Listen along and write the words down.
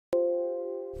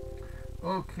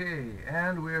Okay,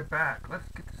 and we're back. Let's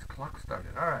get this clock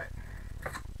started. All right.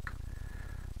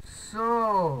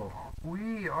 So,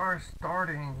 we are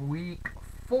starting week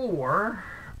 4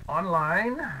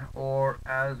 online, or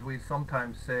as we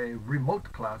sometimes say,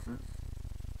 remote classes.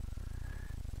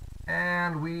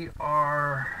 And we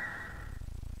are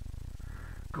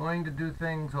going to do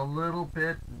things a little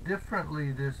bit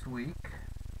differently this week.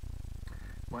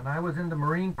 When I was in the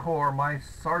Marine Corps, my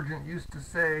sergeant used to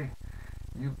say,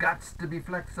 "You gots to be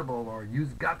flexible," or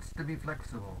 "you's gots to be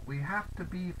flexible." We have to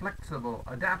be flexible,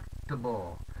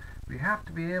 adaptable. We have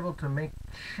to be able to make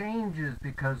changes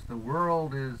because the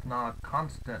world is not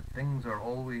constant. Things are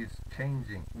always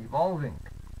changing, evolving.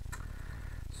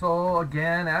 So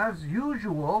again, as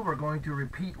usual, we're going to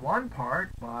repeat one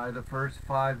part by the first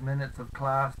 5 minutes of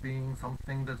class being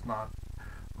something that's not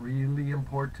really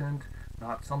important,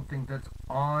 not something that's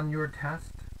on your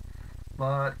test,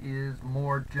 but is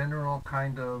more general,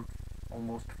 kind of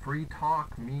almost free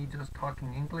talk, me just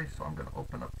talking English. So I'm going to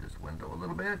open up this window a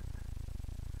little bit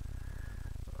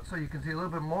so you can see a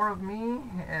little bit more of me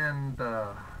and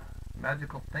the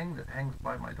magical thing that hangs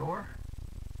by my door.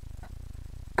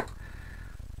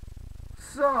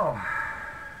 So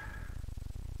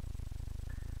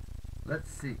let's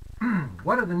see.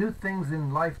 What are the new things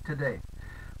in life today?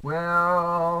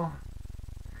 Well,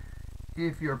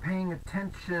 if you're paying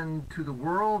attention to the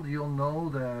world, you'll know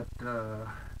that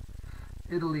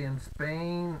Italy and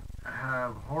Spain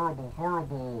have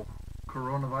horrible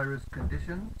coronavirus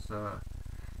conditions.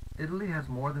 Italy has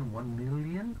more than 1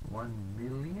 million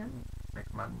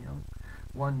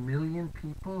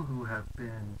people who have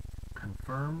been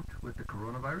confirmed with the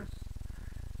coronavirus.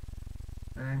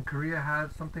 And Korea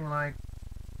has something like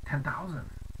 10,000.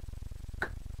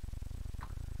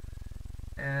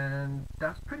 And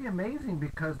that's pretty amazing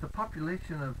because the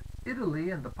population of Italy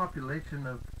and the population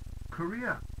of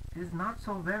Korea is not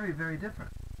so very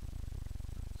different.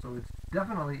 So it's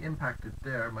definitely impacted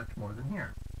there much more than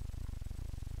here.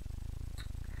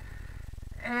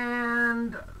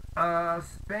 And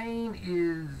Spain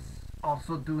is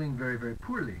also doing very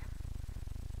poorly.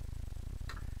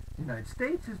 The United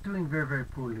States is doing very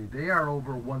poorly. They are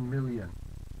over 1 million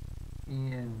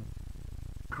in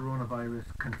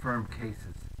coronavirus confirmed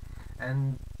cases.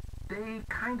 And they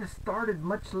kind of started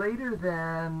much later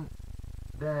than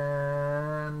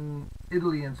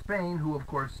Italy and Spain, who of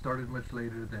course started much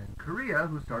later than Korea,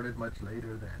 who started much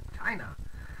later than China.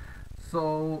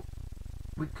 So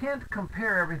we can't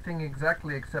compare everything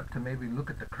exactly except to maybe look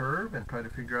at the curve and try to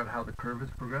figure out how the curve is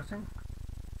progressing.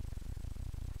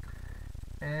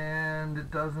 And it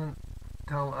doesn't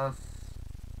tell us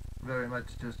very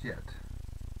much just yet.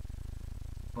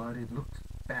 But it looks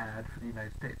bad for the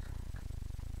United States.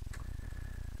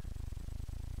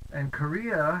 And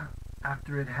Korea,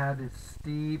 after it had its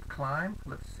steep climb,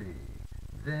 let's see,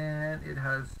 then it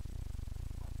has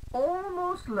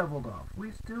almost leveled off.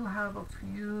 We still have a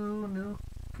few new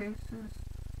cases,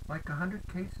 like 100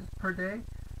 cases per day,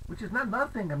 which is not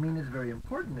nothing. I mean, it's very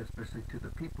important, especially to the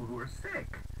people who are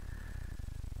sick.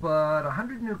 But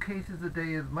 100 new cases a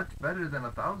day is much better than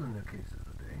 1,000 new cases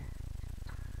a day.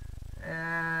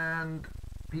 And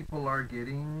people are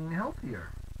getting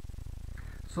healthier.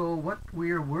 So what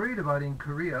we are worried about in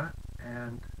Korea,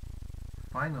 and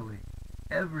finally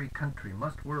every country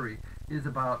must worry, is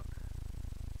about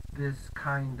this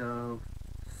kind of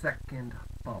second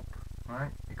bump,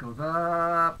 right? It goes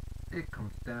up, it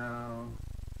comes down,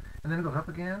 and then it goes up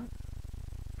again.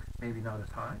 Maybe not as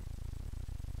high.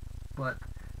 But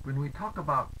when we talk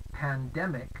about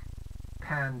pandemic,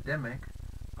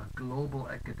 a global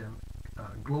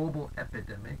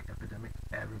epidemic,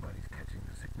 everybody's catching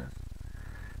the sickness.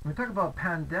 When we talk about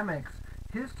pandemics,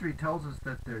 history tells us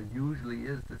that there usually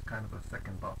is this kind of a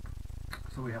second bump.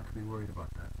 So we have to be worried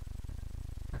about that.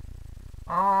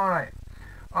 Alright.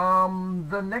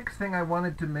 The next thing I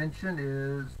wanted to mention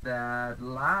is that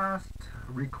last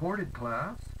recorded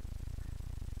class,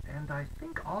 and I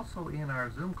think also in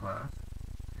our Zoom class,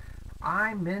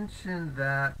 I mentioned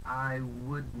that I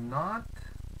would not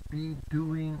be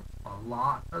doing a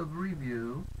lot of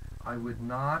review. I would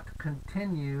not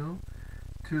continue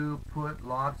to put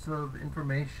lots of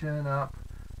information up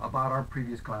about our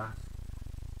previous class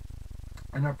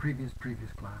and our previous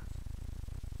class.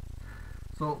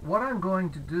 So what I'm going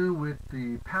to do with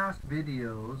the past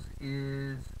videos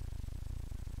is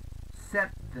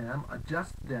set them,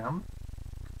 adjust them,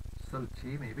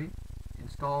 maybe,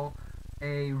 install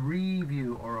a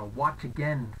review or a watch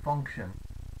again function,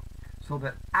 so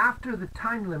that after the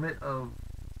time limit of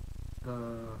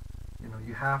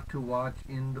you have to watch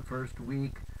in the first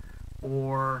week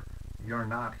or you're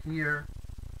not here,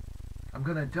 I'm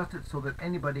going to adjust it so that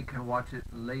anybody can watch it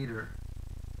later.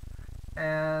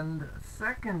 And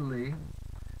secondly,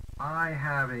 I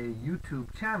have a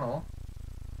YouTube channel,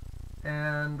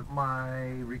 and my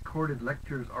recorded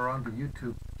lectures are on the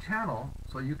YouTube channel,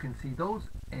 so you can see those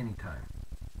anytime.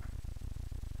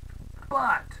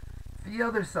 But the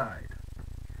other side,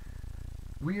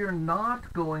 we are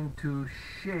not going to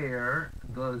share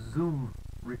the Zoom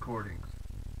recordings.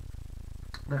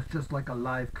 That's just like a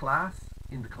live class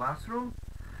in the classroom,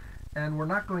 and we're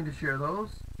not going to share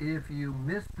those. If you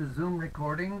miss the Zoom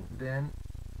recording, then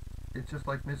it's just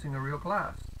like missing a real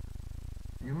class.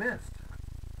 You missed.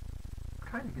 I'm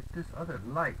trying to get this other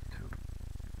light to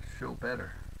show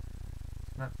better.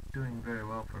 It's not doing very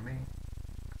well for me.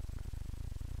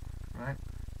 Right?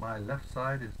 My left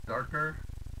side is darker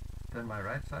than my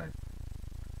right side.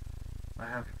 I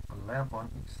have a lamp on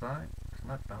each side. It's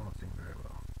not balancing very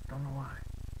well. Don't know why.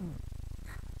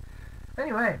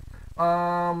 Anyway,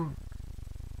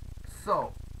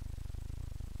 so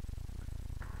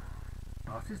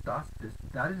das ist das.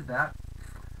 That is that.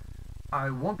 I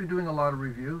won't be doing a lot of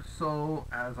review, so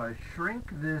as I shrink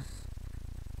this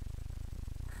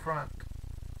front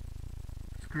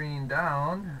screen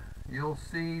down, you'll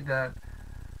see that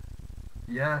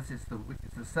yes, it's the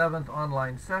 7th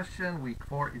online session, week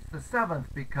 4. It's the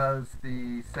 7th because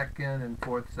the 2nd and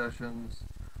 4th sessions,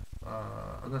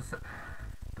 the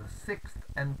 6th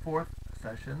and 4th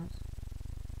sessions,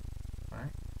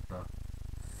 right? The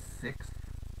 6th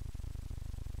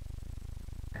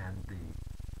and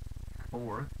the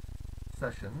 4th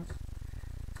sessions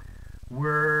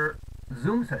were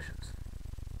Zoom sessions.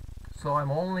 So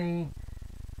I'm only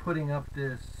putting up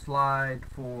this slide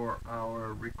for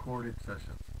our recorded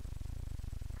sessions.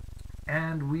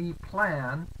 And we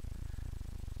plan,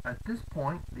 at this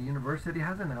point, the university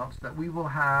has announced that we will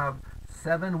have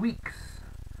 7 weeks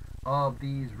of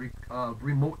these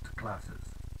remote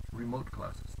classes,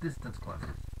 distance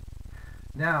classes.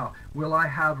 Now, will I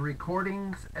have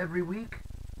recordings every week?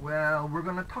 Well, we're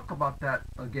going to talk about that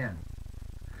again.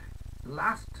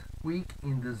 Last week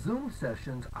in the Zoom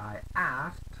sessions, I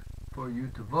asked for you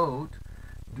to vote.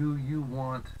 Do you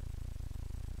want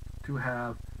to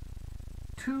have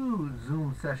 2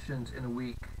 Zoom sessions in a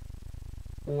week,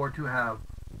 or to have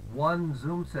 1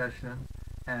 Zoom session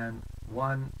and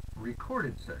 1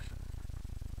 recorded session?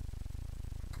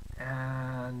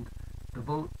 And the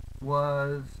vote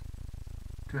was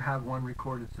to have 1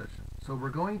 recorded session. So we're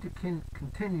going to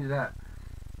continue that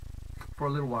for a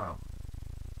little while.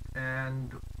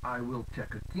 And I will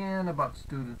check again about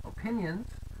student opinions,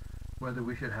 whether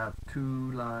we should have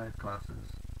 2 live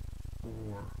classes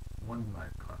or 1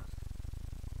 live class.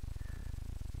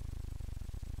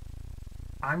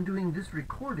 I'm doing this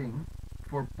recording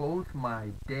for both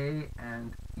my day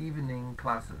and evening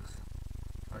classes.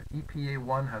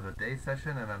 EPA1 has a day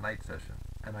session and a night session,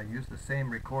 and I use the same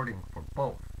recording for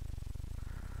both.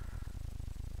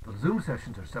 The Zoom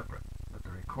sessions are separate, but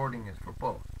the recording is for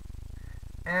both.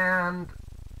 And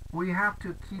we have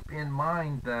to keep in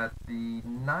mind that the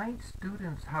night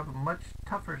students have a much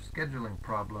tougher scheduling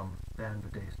problem than the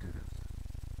day students.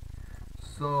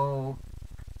 So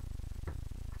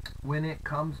when it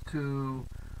comes to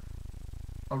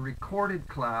a recorded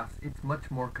class, it's much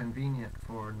more convenient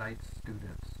for night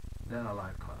students than a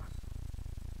live class.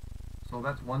 So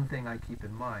that's one thing I keep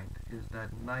in mind, is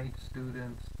that night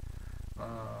students,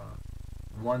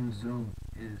 1 Zoom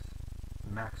is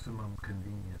maximum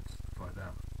convenience for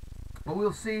them. But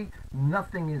we'll see.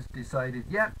 Nothing is decided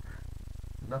yet.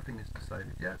 Nothing is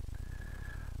decided yet.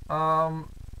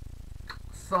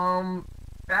 Some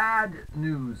bad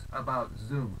news about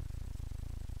Zoom.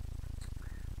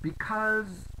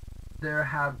 Because there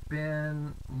have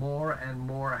been more and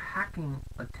more hacking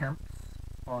attempts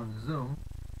on Zoom,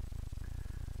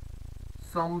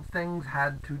 some things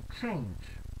had to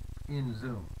change in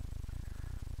Zoom.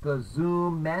 The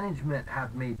Zoom management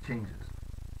have made changes.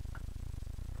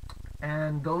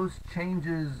 And those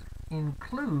changes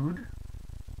include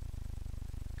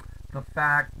the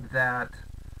fact that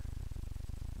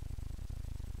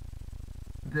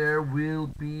there will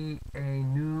be a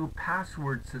new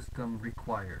password system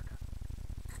required.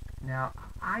 Now,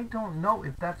 I don't know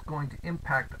if that's going to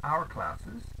impact our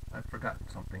classes. I've forgotten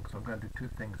something, so I'm going to do 2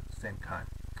 things at the same time.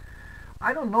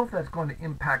 I don't know if that's going to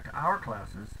impact our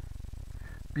classes,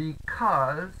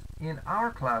 because in our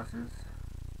classes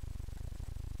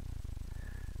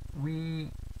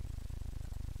we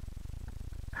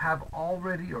have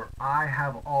already, or I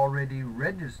have already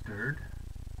registered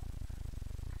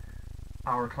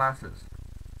our classes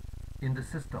in the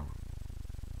system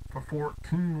for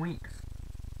 14 weeks,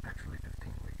 actually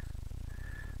 15 weeks.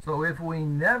 So if we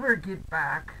never get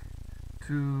back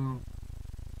to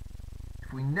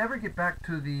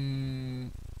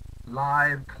the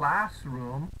live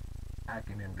classroom at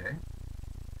Kinende,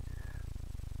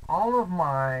 all of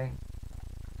my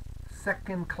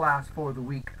second class for the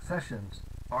week sessions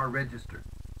are registered.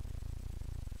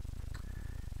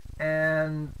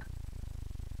 And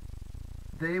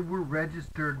they were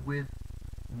registered with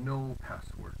no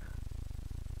password.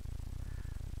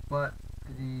 But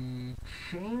the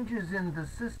changes in the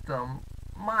system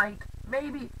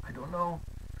maybe, I don't know,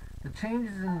 the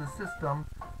changes in the system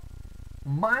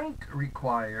might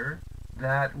require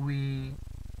that we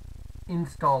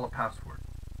install a password.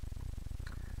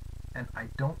 And I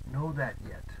don't know that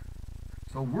yet.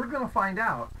 So we're going to find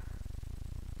out.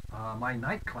 My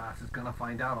night class is going to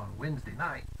find out on Wednesday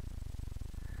night.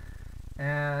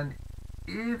 And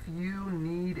if you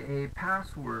need a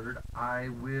password, I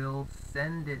will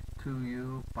send it to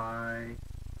you by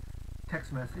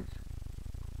text message.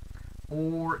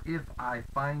 Or if I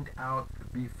find out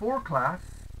before class,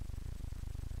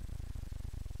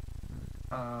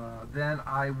 then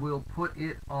I will put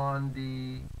it on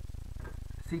the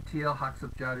CTL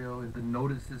Haksap Jaryo in the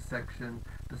notices section,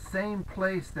 the same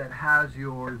place that has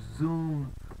your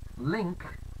Zoom link.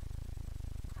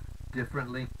 Different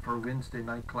link for Wednesday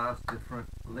night class, different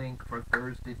link for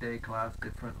Thursday day class,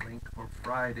 different link for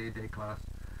Friday day class.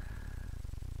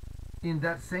 In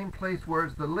that same place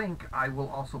where's the link, I will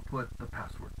also put the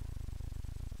password.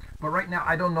 But right now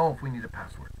I don't know if we need a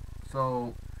password.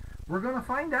 So we're going to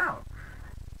find out.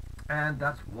 And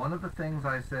that's one of the things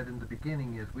I said in the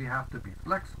beginning is we have to be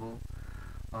flexible.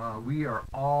 We are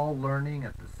all learning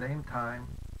at the same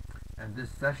time. And this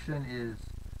session is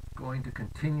going to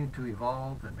continue to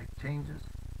evolve and make changes.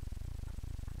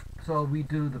 So we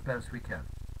do the best we can.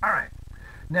 All right.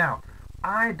 Now,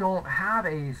 I don't have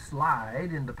a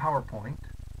slide in the PowerPoint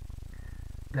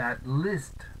that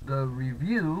lists the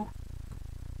review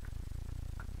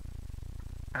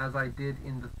as I did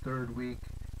in the third week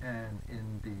and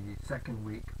in the second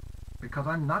week, because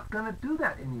I'm not going to do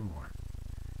that anymore.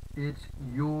 It's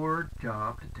your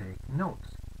job to take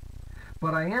notes.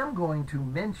 But I am going to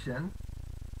mention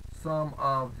some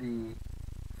of the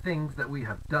things that we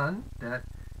have done that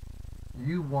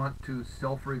you want to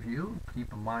self-review,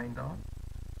 keep a mind on.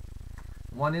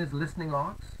 One is listening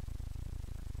logs.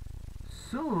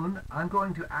 Soon I'm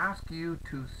going to ask you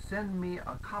to send me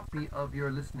a copy of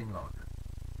your listening log.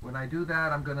 When I do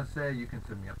that, I'm going to say you can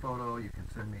send me a photo, you can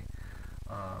send me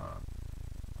a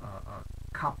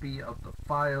copy of the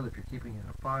file if you're keeping it in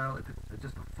a file. If it's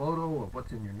just a photo of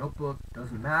what's in your notebook,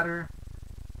 doesn't matter.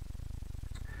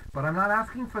 But I'm not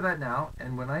asking for that now,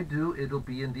 and when I do, it'll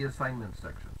be in the assignments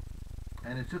section.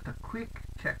 And it's just a quick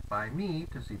check by me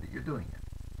to see that you're doing it.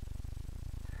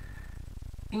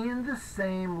 In the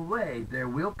same way, there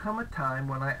will come a time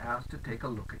when I ask to take a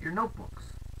look at your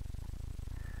notebooks.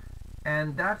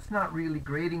 And that's not really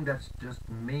grading, that's just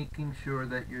making sure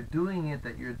that you're doing it,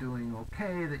 that you're doing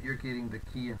okay, that you're getting the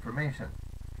key information.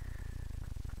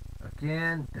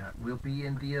 Again, that will be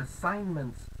in the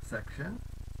assignments section,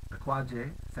 the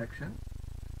Kwaje section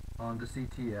on the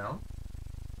CTL.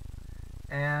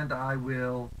 And I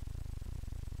will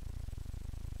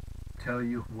tell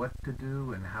you what to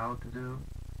do and how to do.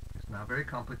 It's not very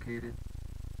complicated.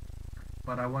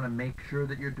 But I want to make sure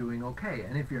that you're doing okay.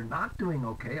 And if you're not doing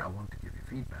okay, I want to give you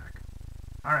feedback.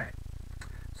 All right.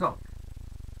 So,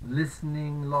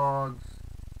 listening logs,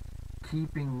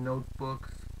 keeping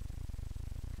notebooks.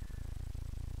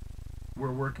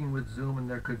 We're working with Zoom and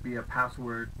there could be a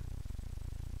password.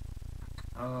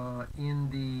 In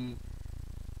the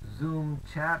Zoom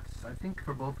chats, I think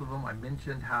for both of them, I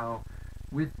mentioned how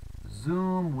with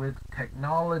Zoom, with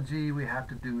technology, we have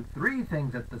to do 3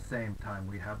 things at the same time.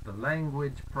 We have the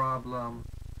language problem,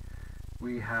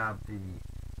 we have the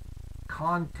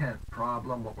content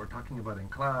problem, what we're talking about in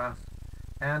class,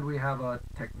 and we have a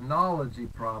technology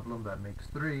problem that makes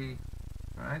 3,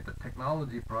 right? The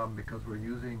technology problem because we're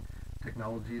using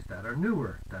technologies that are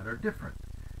newer, that are different.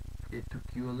 It took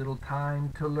you a little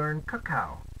time to learn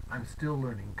Kakao. I'm still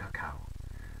learning Kakao,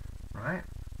 right?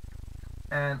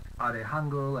 And Are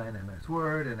Hangul and MS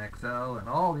Word and Excel and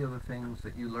all the other things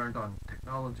that you learned on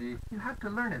technology, you have to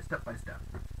learn it step by step.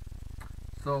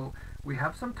 So we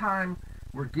have some time,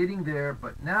 we're getting there,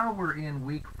 but now we're in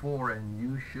week 4 and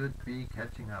you should be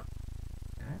catching up.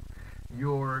 Okay?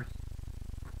 Your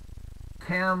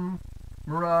camera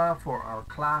for our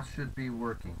class should be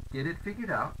working. Get it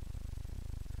figured out.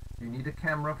 You need a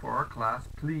camera for our class,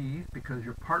 please, because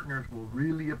your partners will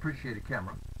really appreciate a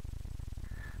camera.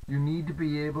 You need to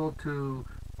be able to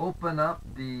open up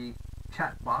the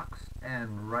chat box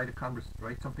and write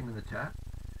something in the chat.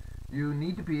 You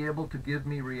need to be able to give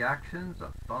me reactions,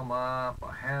 a thumb up,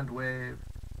 a hand wave.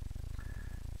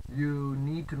 You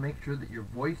need to make sure that your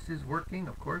voice is working,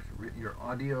 of course, your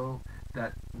audio.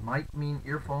 That might mean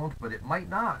earphones, but it might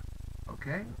not.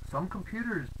 Okay? Some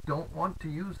computers don't want to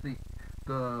use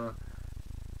the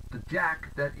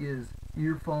jack that is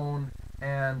earphone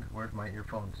and where's my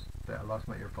earphones? I lost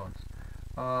my earphones.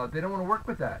 They don't want to work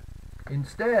with that.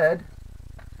 Instead,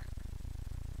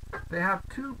 they have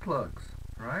two plugs,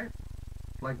 right?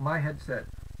 Like my headset.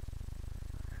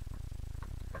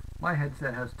 My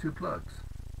headset has two plugs.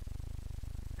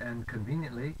 And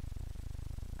conveniently,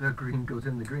 the green goes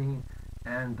in the green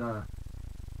and the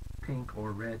pink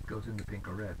or red goes into pink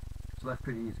or red. So that's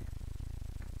pretty easy.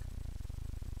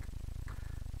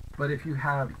 But if you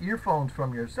have earphones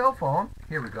from your cell phone,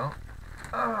 here we go.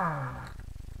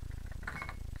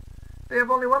 They have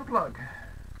only one plug.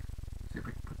 Let's see if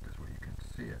we can put this where you can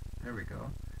see it. There we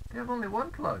go. They have only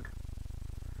one plug.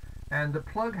 And the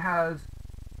plug has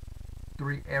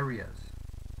 3 areas.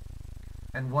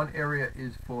 And one area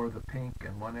is for the pink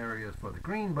and one area is for the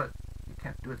green, but you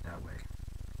can't do it that way.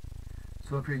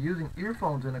 So if you're using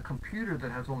earphones in a computer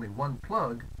that has only one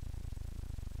plug,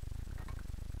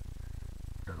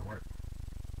 it doesn't work.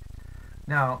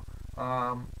 Now,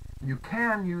 you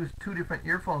can use 2 different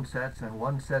earphone sets, and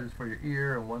one set is for your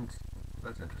ear and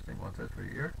that's interesting, one set is for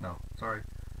your ear? No, sorry.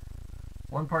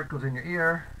 One part goes in your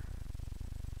ear,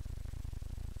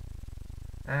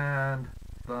 and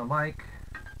the mic,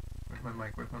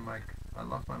 where's my mic? I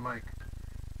lost my mic.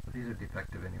 But these are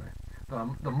defective anyway.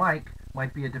 The mic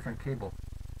might be a different cable.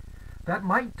 That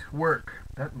might work.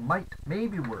 That might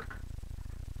maybe work.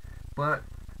 But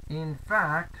in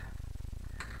fact,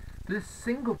 this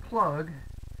single plug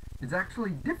is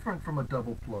actually different from a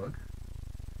double plug.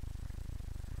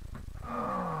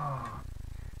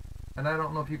 And I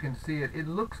don't know if you can see it. It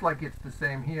looks like it's the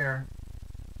same here,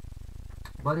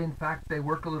 but in fact they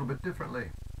work a little bit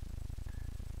differently.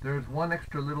 There's one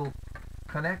extra little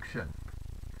connection.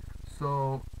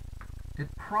 So it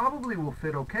probably will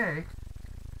fit okay,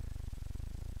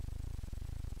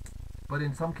 but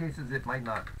in some cases it might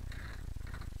not.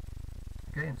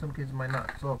 Okay, in some cases it might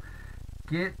not. So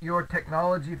get your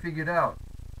technology figured out.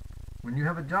 When you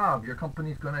have a job, your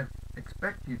company's going to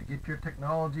expect you to get your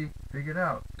technology figured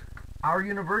out. Our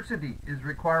university is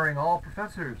requiring all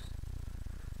professors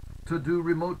to do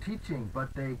remote teaching,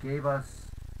 but they gave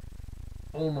us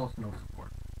almost no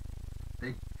support.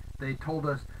 They told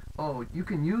us, oh, you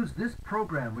can use this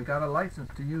program. We got a license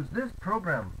to use this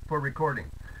program for recording.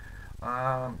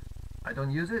 I don't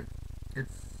use it.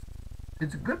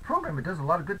 It's a good program. It does a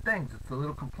lot of good things. It's a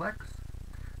little complex,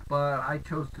 but I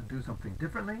chose to do something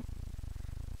differently,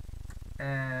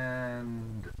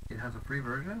 and it has a free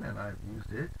version, and I've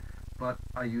used it, but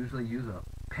I usually use a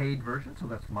paid version, so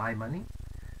that's my money.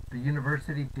 The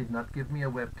university did not give me a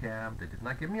webcam. They did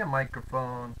not give me a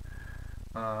microphone.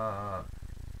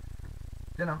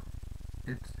 You know,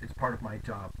 it's part of my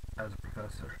job as a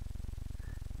professor,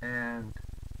 and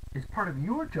it's part of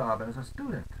your job as a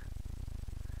student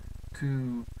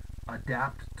to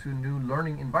adapt to new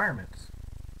learning environments.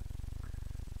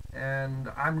 And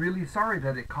I'm really sorry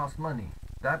that it costs money.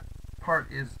 That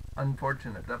part is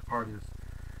unfortunate. That part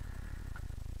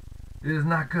is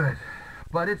not good.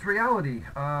 But it's reality.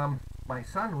 My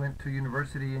son went to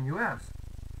university in US,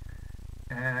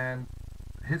 and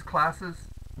his classes,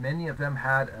 many of them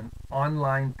had an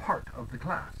online part of the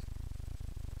class.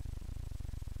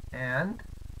 And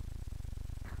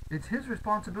it's his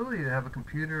responsibility to have a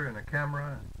computer and a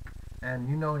camera. And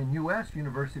you know, in US,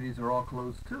 universities are all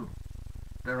closed too.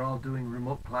 They're all doing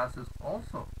remote classes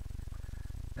also.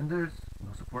 And there's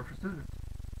no support for students.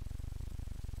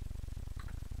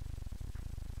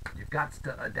 You've got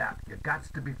to adapt. You've got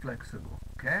to be flexible.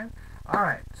 Okay?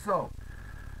 Alright, so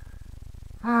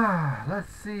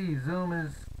let's see. Zoom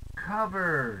is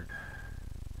covered.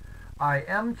 I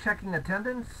am checking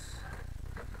attendance.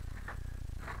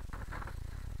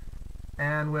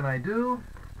 And when I do,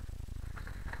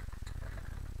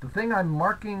 the thing I'm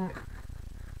marking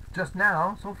just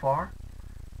now, so far,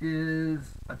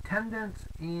 is attendance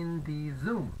in the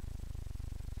Zoom.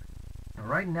 Now,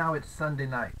 right now it's Sunday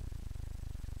night.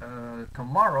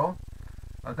 Tomorrow,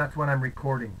 that's when I'm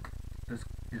recording. This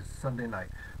is Sunday night.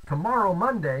 Tomorrow,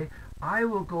 Monday, I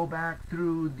will go back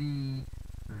through the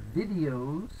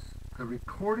videos, the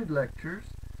recorded lectures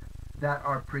that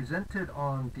are presented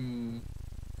on the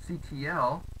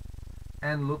CTL,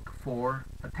 and look for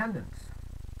attendance,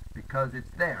 because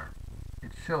it's there.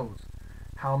 It shows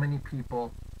how many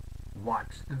people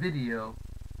watch the video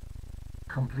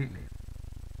completely.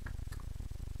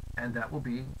 and that will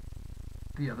be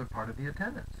the other part of the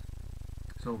attendance.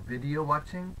 So video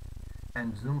watching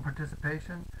and Zoom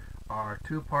participation are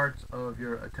 2 parts of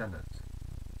your attendance.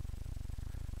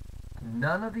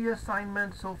 None of the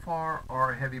assignments so far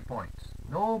are heavy points.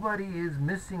 Nobody is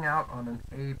missing out on an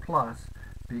A+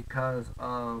 because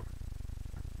of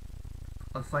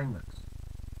assignments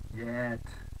yet.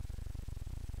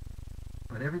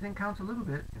 But everything counts a little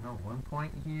bit, 1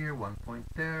 point here, 1 point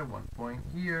there, 1 point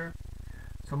here.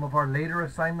 Some of our later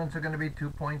assignments are going to be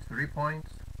 2 points, 3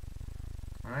 points.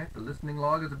 All right, the listening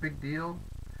log is a big deal.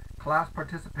 Class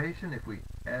participation, if we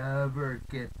ever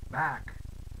get back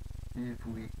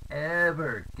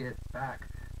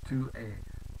to a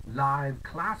live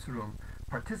classroom,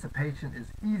 participation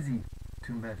is easy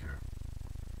to measure.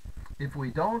 If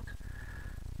we don't,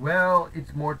 well,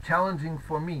 it's more challenging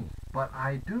for me, but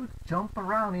I do jump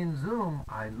around in Zoom.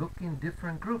 I look in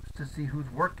different groups to see who's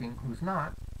working, who's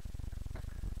not.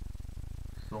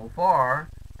 So far,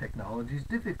 technology is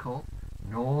difficult.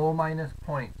 No minus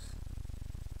points.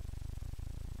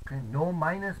 Okay, no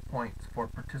minus points for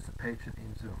participation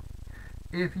in Zoom.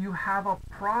 If you have a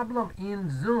problem in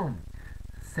Zoom,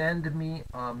 send me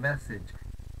a message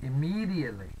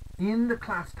immediately in the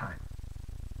class time.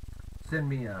 Send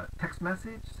me a text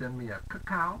message, send me a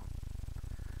cacao,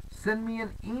 send me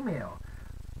an email.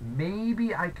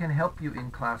 Maybe I can help you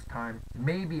in class time,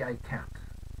 maybe I can't.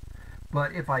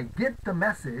 But if I get the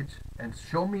message, and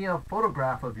show me a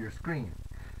photograph of your screen,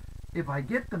 if I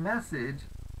get the message,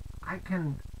 I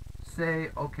can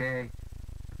say, okay,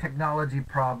 technology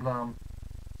problem,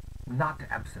 not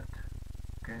absent.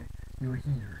 Okay, you're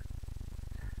here.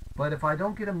 But if I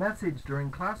don't get a message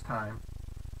during class time,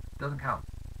 it doesn't count.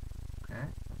 Okay?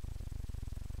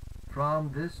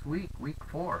 From this week, week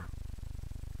 4,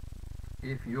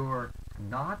 if you're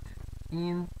not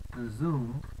in the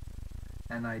Zoom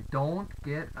and I don't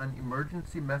get an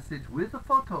emergency message with a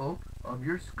photo of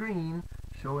your screen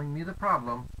showing me the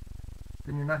problem,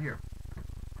 then you're not here.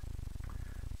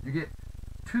 You get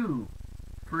 2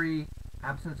 free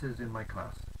absences in my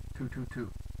class. 2, 2,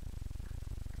 2.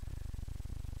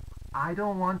 I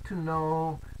don't want to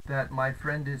know that my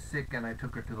friend is sick and I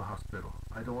took her to the hospital.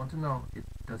 I don't want to know. It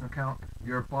doesn't count.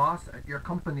 Your boss at your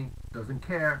company doesn't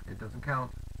care. It doesn't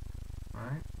count. All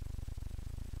right?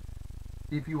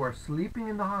 If you are sleeping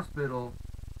in the hospital,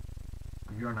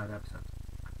 you're not absent.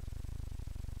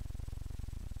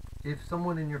 If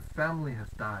someone in your family has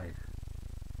died,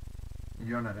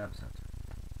 you're not absent.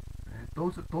 Right?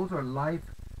 Those are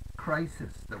life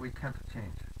crises that we can't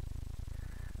change.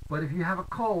 But if you have a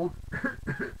cold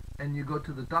and you go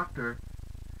to the doctor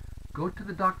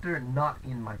not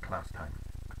in my class time.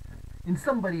 In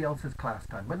somebody else's class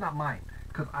time, but not mine,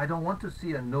 because I don't want to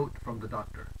see a note from the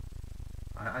doctor.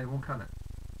 I won't count it.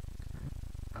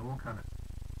 I won't count it.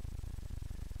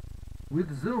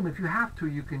 With Zoom, if you have to,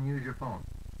 you can use your phone.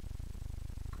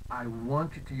 I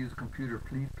want you to use a computer,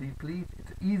 please, please, please.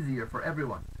 It's easier for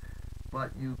everyone.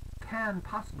 But you can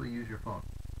possibly use your phone.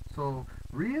 So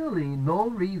really, no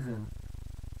reason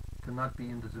to not be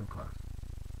in the Zoom class.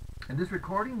 And this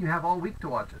recording, you have all week to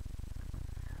watch it.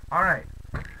 All right.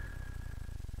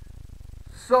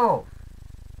 So,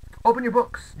 open your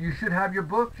books. You should have your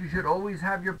books. You should always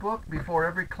have your book before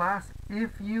every class.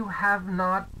 If you have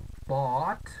not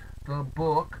bought the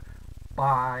book,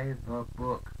 buy the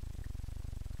book.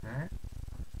 Okay?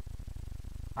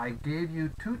 I gave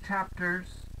you 2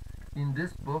 chapters in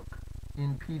this book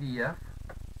in PDF.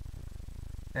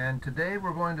 And today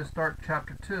we're going to start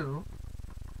chapter 2.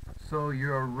 So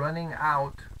you're running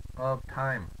out of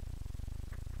time.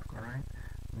 All right?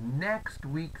 Next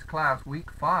week's class, week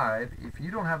 5, if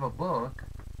you don't have a book,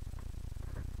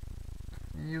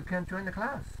 you can't join the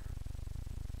class.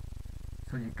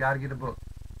 So you got to get a book.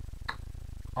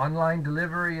 Online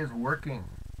delivery is working.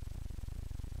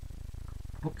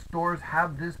 Bookstores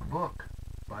have this book.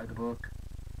 Buy the book.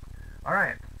 All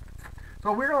right.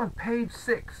 So we're on page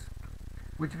 6,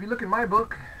 which if you look in my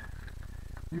book,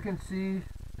 you can see,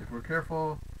 if we're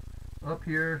careful, up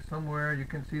here somewhere, you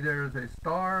can see there's a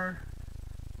star,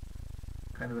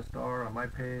 kind of a star on my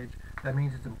page. That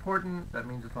means it's important. That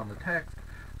means it's on the text.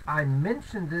 I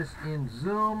mentioned this in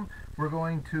Zoom. We're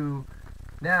going to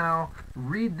now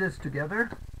read this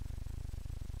together.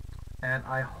 And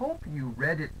I hope you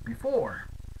read it before.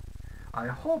 I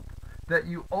hope that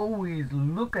you always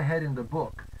look ahead in the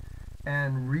book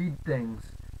and read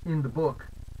things in the book.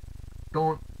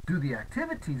 Don't do the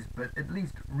activities, but at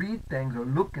least read things or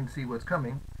look and see what's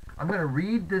coming. I'm going to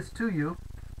read this to you,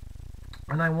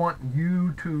 and I want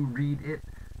you to read it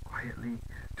quietly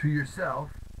to yourself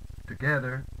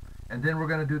together, and then we're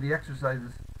going to do the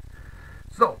exercises.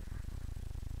 So,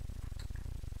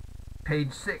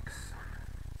 Page 6.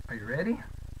 Are you ready?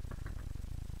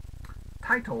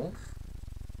 Titles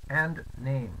and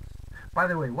names. By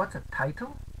the way, what's a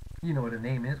title? You know what a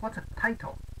name is. What's a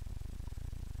title?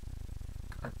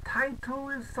 A title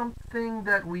is something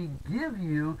that we give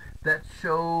you that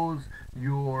shows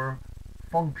your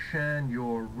function,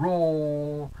 your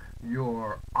role,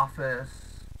 your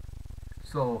office.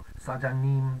 So,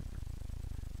 사장님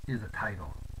is a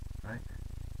title, right?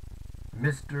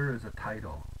 Mr. is a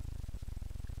title.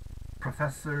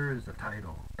 Professor is a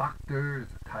title. Doctor is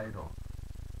a title.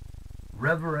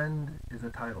 Reverend is a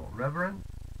title. Reverend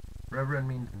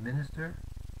means minister,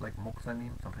 like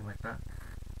목사님, something like that.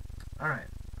 All right.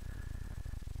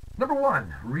 Number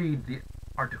 1, read the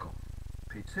article.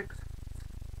 Page 6.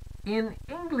 In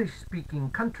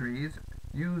English-speaking countries,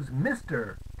 use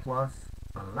Mr. plus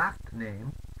the last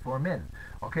name for men.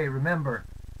 Okay, remember,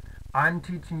 I'm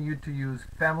teaching you to use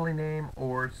family name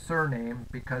or surname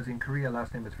because in Korea,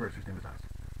 last name is first, first name is last.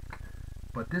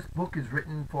 But this book is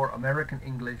written for American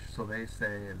English, so they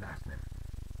say last name.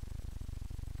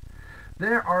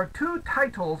 There are 2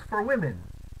 titles for women,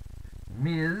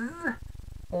 Ms.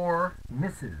 or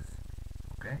Mrs.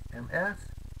 Okay, M-S,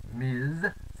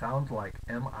 Ms. sounds like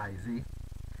M-I-Z,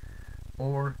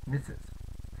 or Mrs.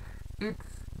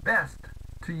 It's best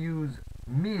to use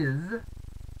Ms.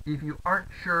 if you aren't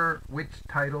sure which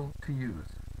title to use.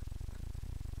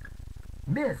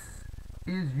 Miss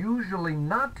is usually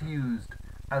not used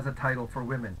as a title for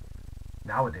women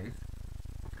nowadays.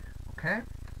 Okay?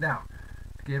 Now,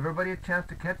 to give everybody a chance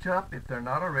to catch up, if they're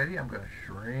not already, I'm going to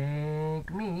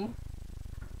shrink me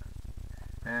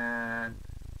and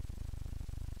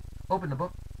open the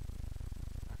book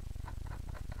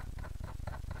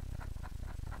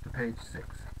to page 6.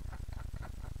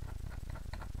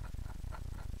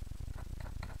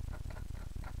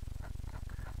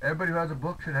 Everybody who has a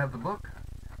book should have the book.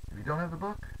 If you don't have the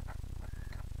book,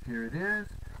 here it is,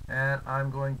 and I'm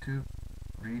going to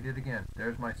read it again.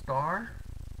 There's my star.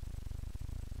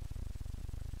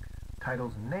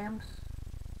 Titles and names.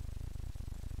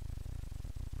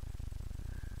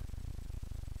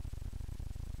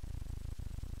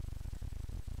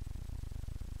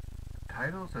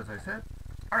 Titles, as I said.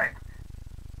 All right.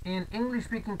 In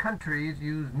English-speaking countries,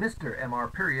 use Mr.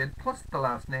 MR period plus the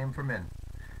last name for men.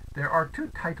 There are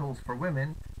 2 titles for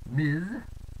women, Ms.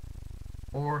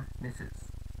 or Mrs.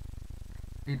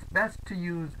 It's best to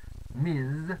use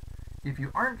Ms. if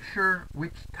you aren't sure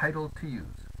which title to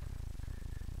use.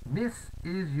 Miss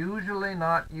is usually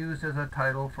not used as a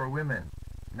title for women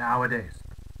nowadays.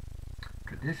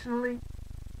 Traditionally,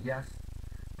 yes,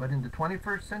 but in the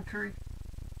 21st century,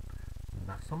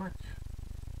 not so much.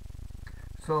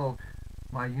 So,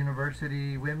 my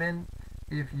university women,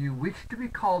 if you wish to be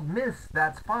called Miss,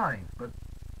 that's fine, but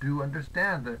do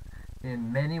understand that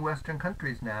in many Western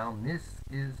countries now, Miss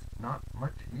is not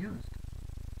much used.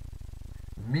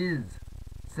 Ms.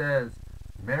 says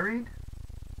married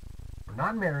or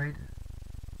not married.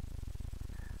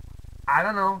 I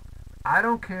don't know. I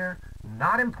don't care.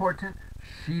 Not important.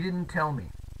 She didn't tell me.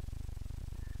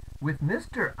 With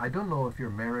Mr., I don't know if you're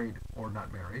married or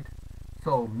not married.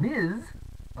 So Ms.,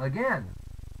 again,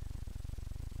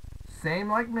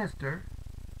 same like Mr.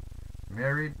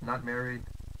 Married, not married,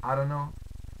 I don't know,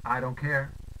 I don't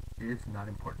care, it's not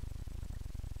important.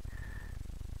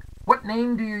 What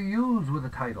name do you use with a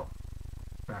title?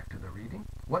 Back to the reading.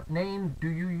 What name do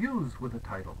you use with a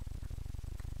title?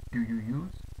 Do you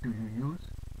use? Do you use?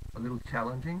 A little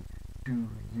challenging. Do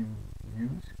you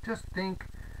use? Just think,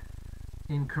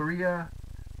 in Korea,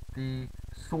 the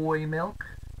soy milk,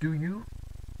 do you?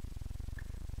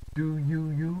 Do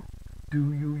you?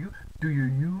 Do you? Do you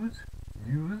use?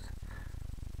 Use?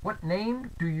 What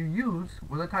name do you use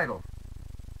with a title?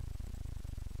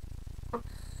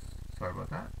 Oops, sorry about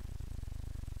that.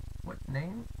 What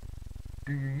name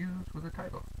do you use with a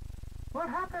title? What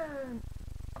happened?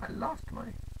 I lost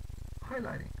my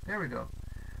highlighting. There we go.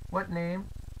 What name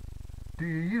do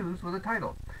you use with a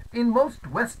title? In most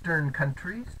Western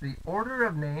countries, the order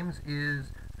of names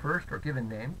is first or given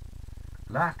name,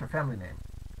 last or family name.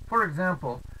 For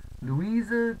example,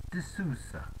 Luisa de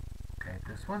Souza. Okay,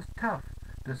 this one's tough.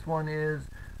 This one is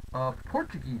a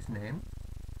Portuguese name,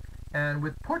 and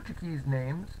with Portuguese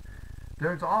names,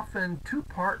 there's often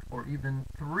 2-part or even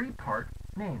 3-part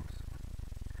names.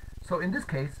 So in this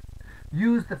case,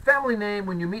 use the family name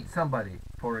when you meet somebody.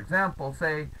 For example,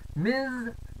 say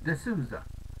Ms. de Souza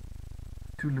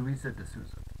to Luisa de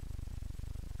Souza.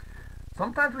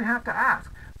 Sometimes we have to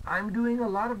ask. I'm doing a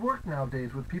lot of work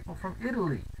nowadays with people from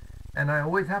Italy, and I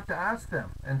always have to ask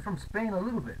them, and from Spain a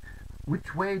little bit,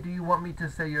 which way do you want me to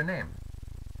say your name?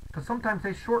 Because sometimes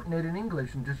they shorten it in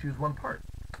English and just use one part.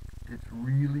 It's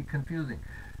really confusing.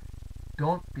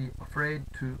 Don't be afraid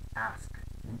to ask.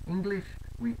 In English,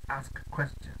 we ask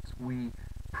questions. We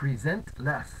present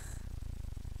less,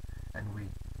 and we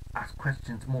ask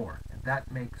questions more, and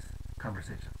that makes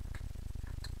conversation.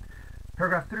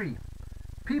 Paragraph 3.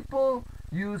 People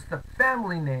use the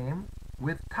family name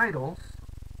with titles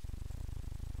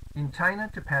in China,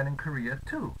 Japan, and Korea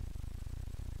too.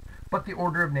 But the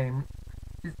order of name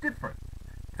is different.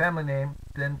 Family name,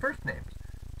 then first names.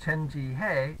 Chen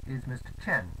Ji-hei is Mr.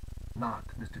 Chen, not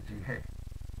Mr. Ji-hei.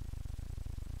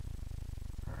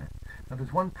 Now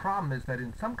there's one problem, is that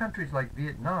in some countries like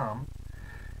Vietnam,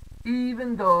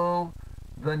 even though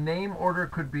the name order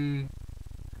could be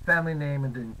family name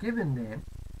and then given name,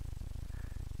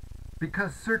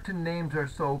 because certain names are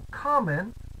so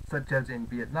common, such as in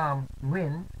Vietnam,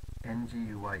 Nguyen,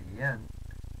 N-G-U-Y-E-N,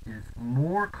 is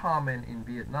more common in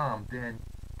Vietnam than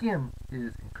Kim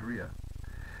is in Korea.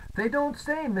 They don't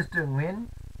say Mr. Nguyen.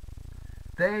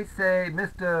 They say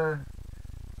Mr.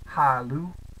 Ha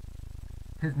Lu.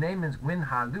 His name is Nguyen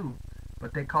Ha Lu,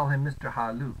 but they call him Mr. Ha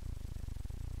Lu,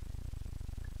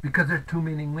 because there's too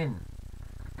many Nguyen.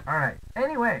 Alright,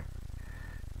 anyway,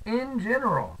 in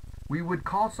general, we would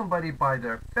call somebody by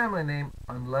their family name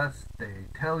unless they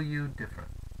tell you different.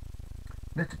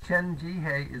 Mr. Chen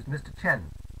Ji-hei is Mr.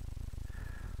 Chen.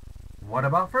 What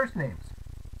about first names?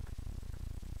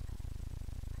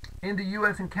 In the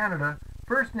US and Canada,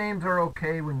 first names are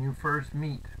okay when you first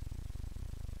meet.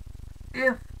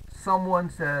 If someone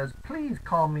says, please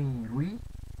call me Louis,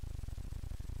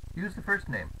 use the first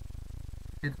name.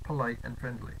 It's polite and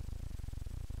friendly.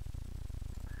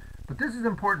 But this is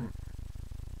important.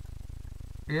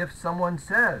 If someone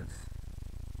says,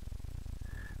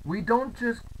 we don't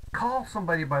just call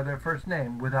somebody by their first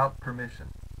name without permission.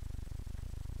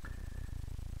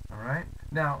 Alright?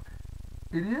 Now,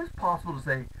 it is possible to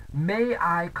say, may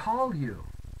I call you?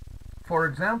 For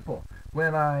example,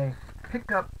 when I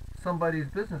pick up somebody's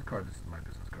business card, this is my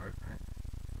business card, right?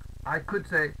 I could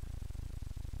say,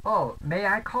 oh, may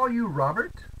I call you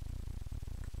Robert?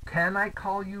 Can I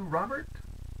call you Robert?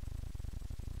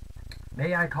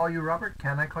 May I call you Robert?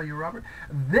 Can I call you Robert?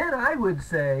 Then I would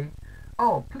say,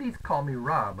 oh, please call me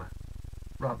Rob.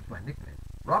 Rob's my nickname.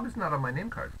 Rob is not on my name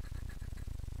card.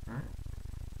 Right?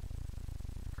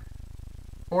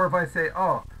 Or if I say,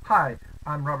 oh, hi,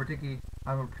 I'm Robert Dickey.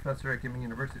 I'm a professor at Giming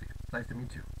University. Nice to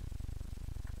meet you.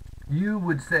 You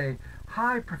would say,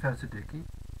 hi, Professor Dickey.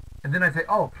 And then I say,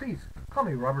 oh, please call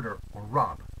me Robert or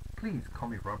Rob. Please call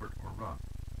me Robert or Rob.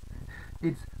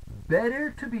 It's better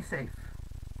to be safe.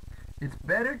 It's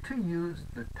better to use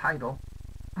the title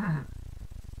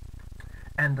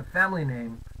and the family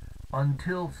name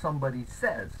until somebody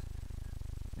says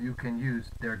you can use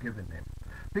their given name.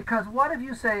 Because what if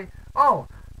you say, oh,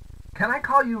 can I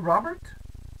call you Robert?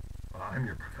 Well, I'm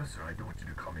your professor. I don't want you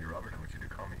to call me Robert. I want you to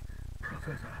call me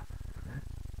Professor. Right?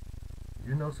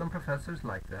 You know some professors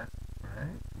like that,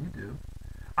 right? You do.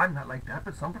 I'm not like that,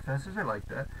 but some professors are like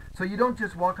that. So you don't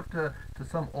just walk up to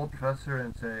some old professor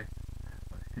and say,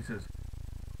 he says,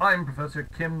 I'm Professor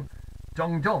Kim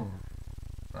Jong-jong,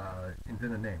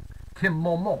 invent a name, Kim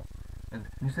Momo. And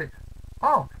you say,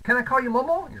 oh, can I call you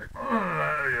Momo? And you're like,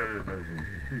 oh,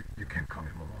 you can't call me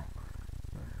Momo.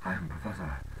 I am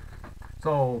Professor.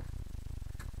 So,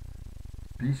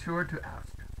 be sure to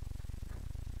ask.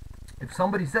 If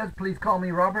somebody says, please call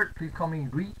me Robert, please call me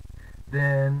Louis,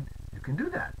 then you can do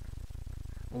that.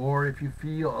 Or if you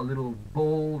feel a little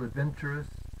bold, adventurous,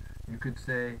 you could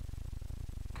say,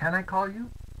 can I call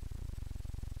you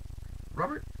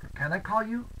Robert? Can I call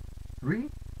you Louis?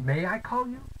 May I call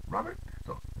you Robert?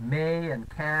 So may and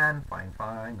can, fine,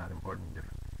 not important,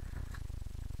 different.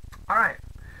 Alright,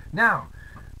 now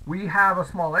we have a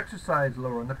small exercise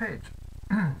lower on the page.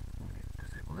 Let me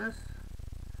disable this.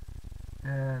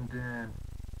 And then,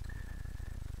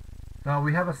 now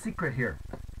we have a secret here.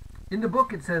 In the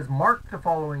book it says, mark the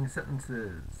following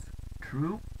sentences.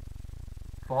 True,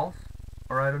 false,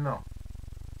 or I don't know.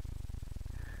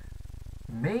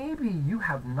 Maybe you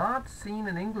have not seen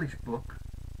an English book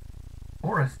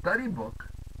or a study book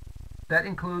that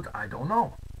includes I don't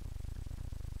know.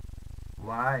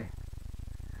 Why?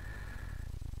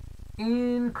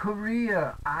 In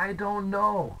Korea, I don't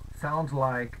know sounds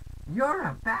like you're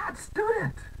a bad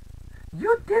student.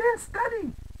 You didn't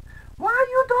study. Why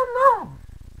you don't know?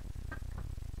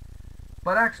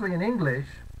 But actually in English,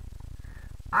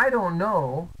 I don't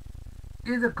know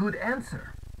is a good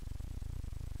answer.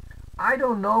 I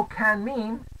don't know can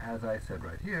mean, as I said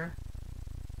right here,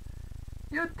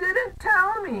 you didn't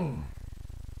tell me.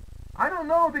 I don't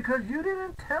know because you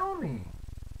didn't tell me.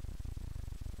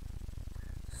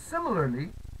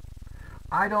 Similarly,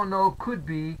 I don't know could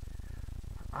be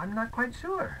I'm not quite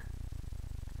sure.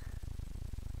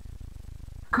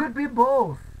 Could be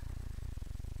both.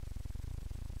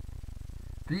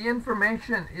 The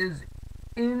information is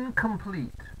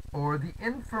incomplete, or the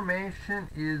information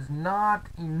is not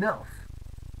enough.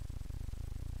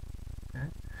 Okay?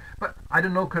 But I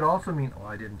don't know could also mean, oh,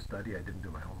 I didn't study, I didn't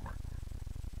do my homework.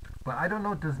 But I don't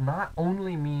know does not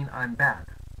only mean I'm bad.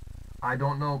 I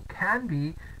don't know can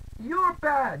be, you're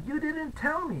bad, you didn't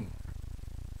tell me.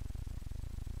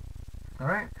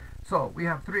 Alright, so we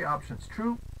have three options: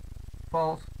 true,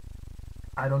 false,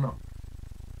 I don't know.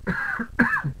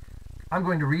 I'm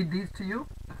going to read these to you,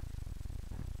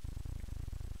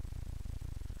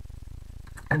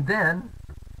 and then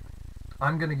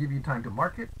I'm going to give you time to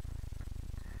mark it,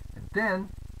 and then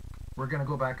we're going to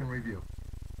go back and review.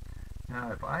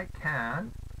 Now if I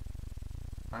can,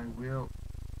 I will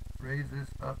raise this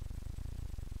up.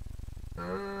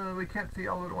 We can't see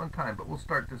all at one time, but we'll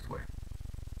start this way.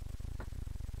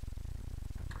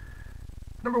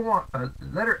 Number one,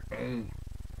 letter A.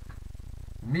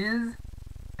 Ms.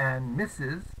 and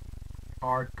Mrs.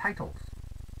 are titles.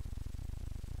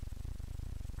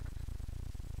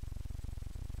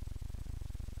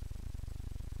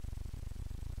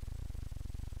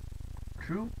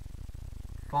 True?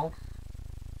 False?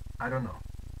 I don't know.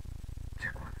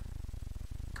 Check one.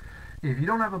 If you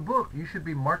don't have a book, you should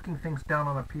be marking things down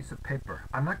on a piece of paper.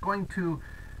 I'm not going to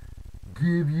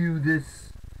give you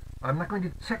this, I'm not going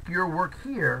to check your work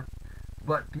here,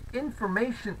 but the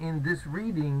information in this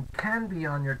reading can be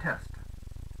on your test,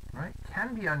 right?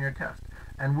 Can be on your test.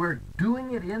 And we're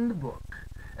doing it in the book,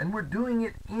 and we're doing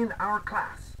it in our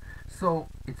class. So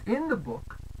it's in the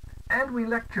book, and we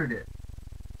lectured it.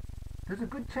 There's a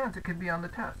good chance it could be on the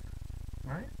test,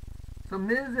 right? So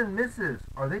Ms. and Mrs.,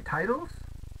 are they titles?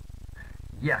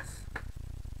 Yes.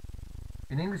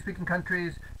 In English-speaking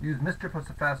countries, use Mr. plus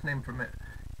the fast name for men.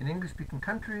 In English-speaking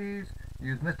countries,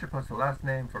 use Mr. plus the last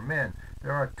name for men.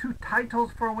 There are two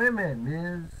titles for women,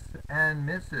 Ms. and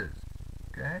Mrs.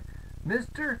 Okay?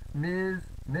 Mr., Ms.,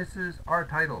 Mrs. are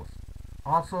titles.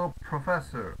 Also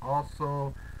professor,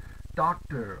 also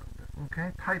doctor,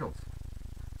 okay? Titles.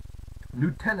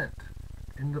 Lieutenant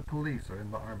in the police or in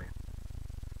the army.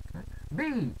 Okay?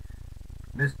 B,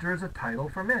 Mr. is a title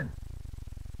for men.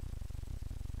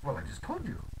 Well, I just told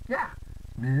you. Yeah.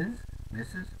 Ms.,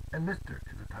 Mrs., and Mr.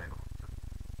 is a title.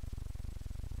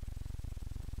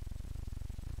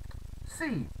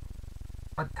 C,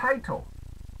 a title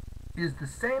is the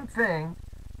same thing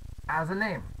as a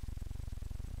name.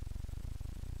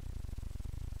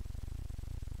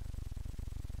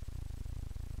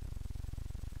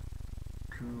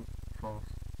 True, false,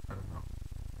 I don't know.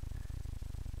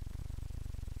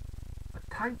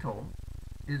 A title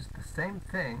is the same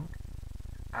thing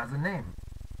as a name.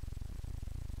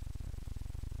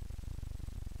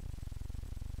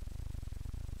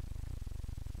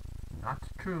 Not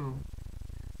true.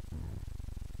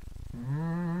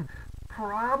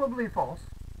 Probably false.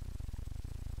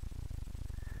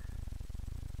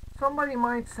 Somebody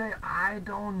might say, I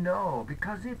don't know,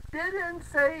 because it didn't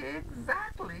say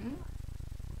exactly.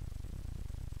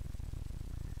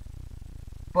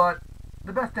 But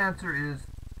the best answer is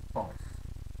false.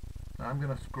 Now I'm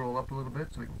going to scroll up a little bit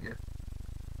so we can get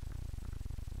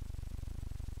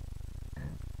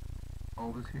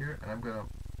all this here, and I'm going to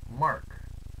mark.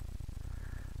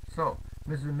 So,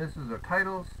 Mrs. and Mrs. are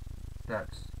titles.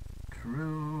 That's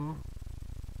true.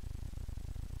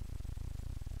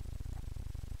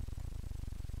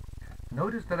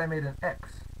 Notice that I made an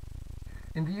X.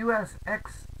 In the US,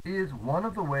 X is one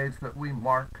of the ways that we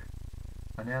mark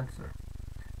an answer.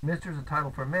 Mr. is a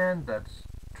title for men. That's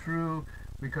true.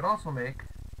 We could also make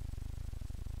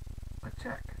a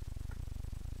check.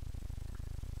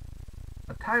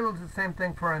 A title is the same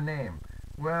thing for a name.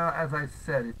 Well, as I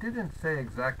said, it didn't say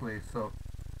exactly, so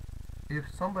if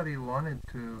somebody wanted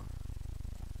to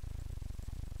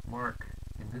mark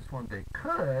in this one, they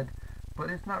could, but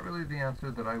it's not really the answer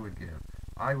that I would give.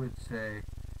 I would say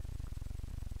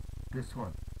this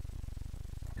one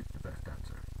is the best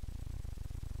answer.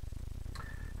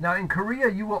 Now in Korea,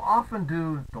 you will often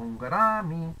do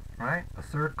동그라미, right? A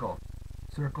circle.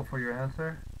 Circle for your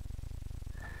answer.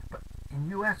 But in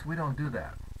US, we don't do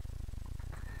that.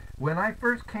 When I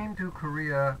first came to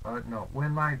Korea,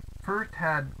 when I first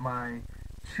had my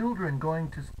children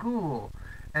going to school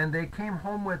and they came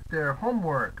home with their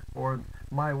homework, or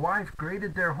my wife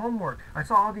graded their homework, I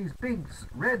saw all these big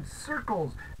red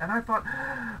circles and I thought,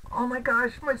 oh my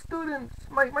gosh, my students,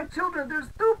 my children, they're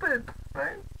stupid,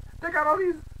 right? They got all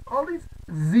these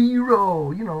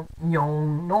zero,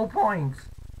 no points.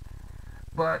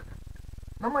 But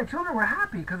no, my children were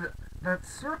happy because that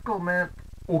circle meant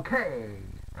okay,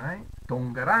 right?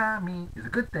 Dongarami is a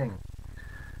good thing.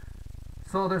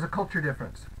 So there's a culture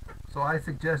difference. So I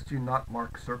suggest you not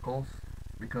mark circles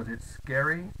because it's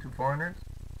scary to foreigners.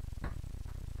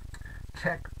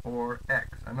 Check or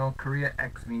X. I know Korea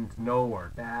X means no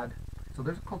or bad. So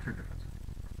there's a culture difference.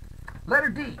 Letter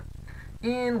D.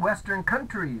 In Western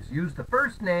countries, use the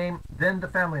first name, then the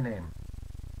family name.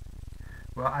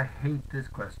 Well, I hate this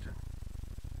question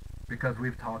because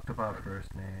we've talked about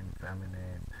first name, family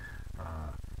name,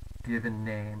 given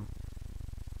name.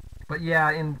 But yeah,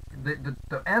 in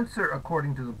the answer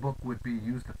according to the book would be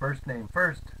use the first name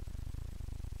first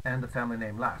and the family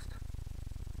name last.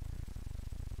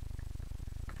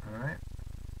 Alright?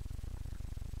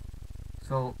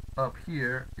 So up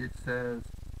here it says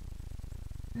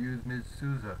use Ms.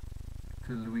 Souza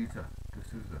to Louisa to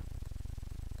Souza.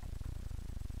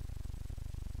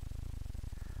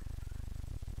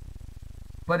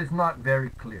 But it's not very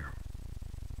clear.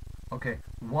 Okay,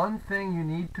 one thing you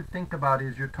need to think about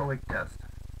is your TOEIC test.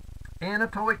 In a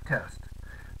TOEIC test,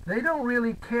 they don't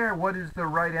really care what is the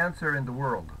right answer in the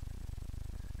world.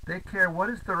 They care what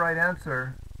is the right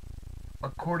answer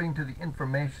according to the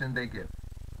information they give.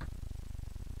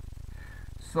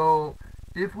 So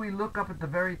if we look up at the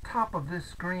very top of this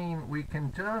screen, we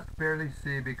can just barely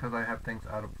see because I have things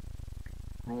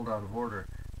rolled out of order.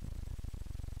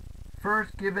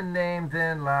 First given name,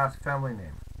 then last family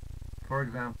name. For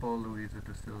example, Luisa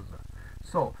de Souza.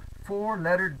 So for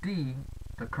letter D,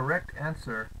 the correct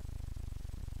answer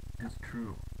is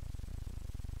true.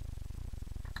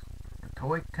 The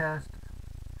TOEIC test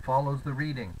follows the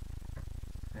reading.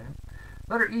 Okay?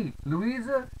 Letter E,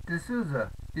 Luisa de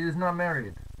Souza is not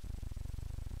married.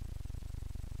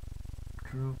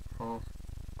 True, false,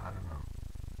 I don't know.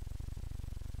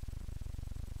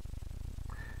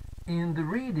 In the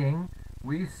reading,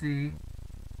 we see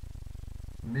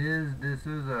Ms. de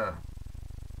Souza.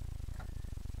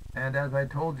 And as I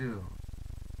told you,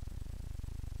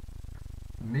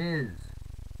 Ms.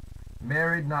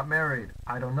 Married, not married.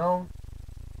 I don't know.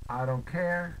 I don't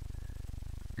care.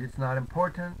 It's not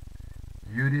important.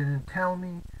 You didn't tell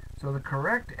me. So the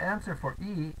correct answer for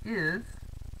E is,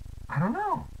 I don't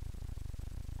know.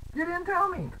 You didn't tell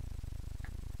me.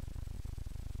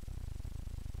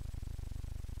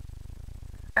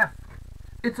 F.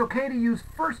 It's okay to use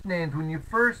first names when you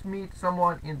first meet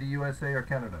someone in the USA or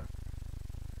Canada.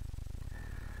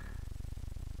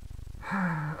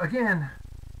 Again,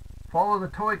 follow the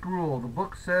TOEIC rule. The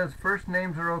book says first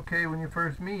names are okay when you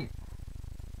first meet.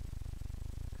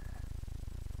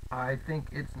 I think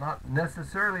it's not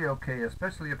necessarily okay,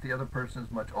 especially if the other person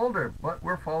is much older, but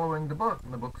we're following the book,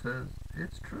 and the book says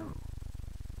it's true.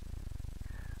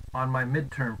 On my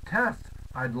midterm test,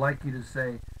 I'd like you to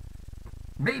say,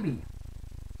 maybe.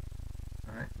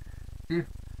 All right? If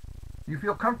you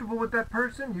feel comfortable with that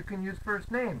person, you can use first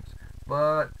names.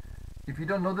 But if you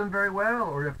don't know them very well,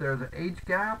 or if there's an age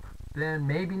gap, then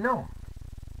maybe no.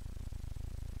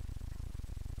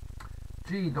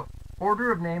 G, the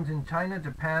order of names in China,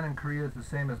 Japan, and Korea is the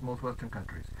same as most Western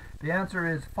countries. The answer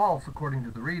is false according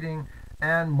to the reading,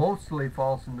 and mostly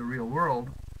false in the real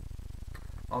world.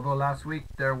 Although last week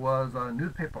there was a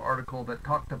newspaper article that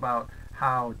talked about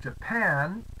how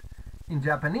Japan, in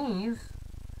Japanese,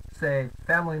 say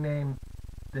family name,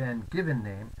 then given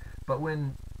name, but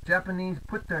when Japanese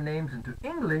put their names into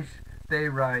English, they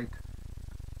write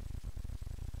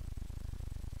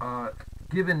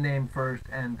given name first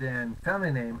and then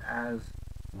family name as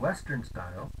Western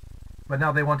style, but now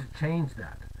they want to change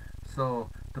that. So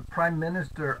the Prime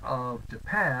Minister of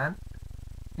Japan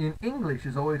in English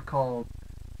is always called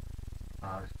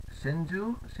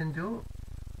Shinzo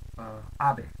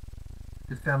Abe.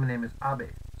 His family name is Abe.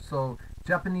 So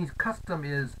Japanese custom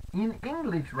is in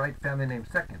English write family name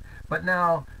second. But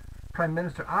now Prime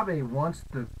Minister Abe wants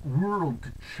the world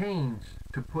to change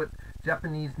to put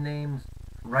Japanese names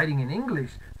writing in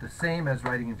English the same as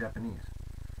writing in Japanese.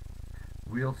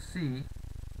 We'll see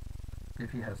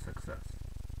if he has success.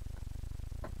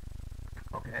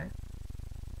 Okay?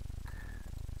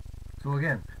 So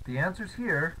again, the answers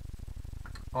here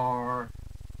are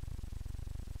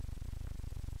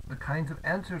the kinds of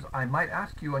answers I might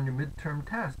ask you on your midterm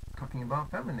test talking about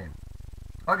family name.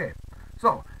 Okay,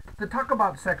 so the talk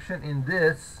about section in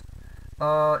this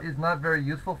is not very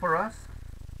useful for us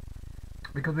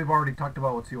because we've already talked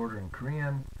about what's the order in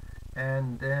Korean.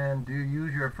 And then, do you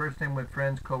use your first name with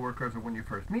friends, co-workers, or when you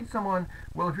first meet someone?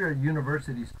 Well, if you're a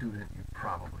university student, you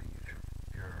probably use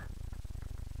your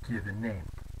given name,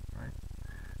 right?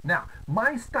 Now,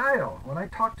 my style, when I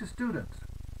talk to students,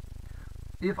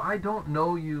 if I don't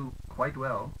know you quite quite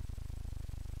well.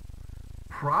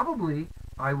 Probably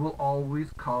I will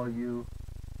always call you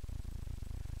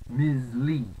Ms.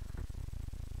 Lee,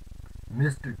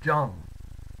 Mr. Jung,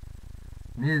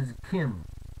 Ms. Kim.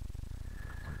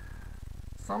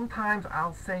 Sometimes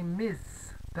I'll say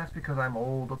Miss. That's because I'm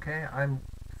old, okay? I'm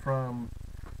from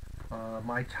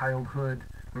my childhood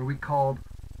where we called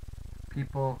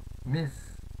people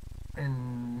Miss,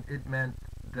 and it meant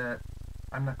that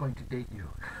I'm not going to date you.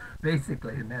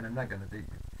 Basically, it meant I'm not going to date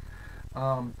you.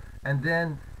 And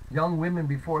then young women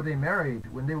before they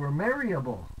married, when they were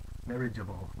marriageable,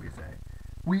 we say,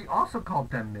 we also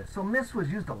called them Miss. So Miss was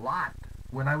used a lot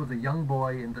when I was a young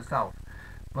boy in the South.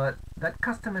 But that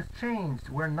custom has changed.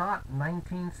 We're not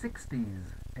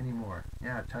 1960s anymore.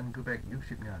 Yeah,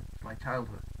 1960년. It's my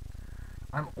childhood.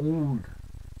 I'm old.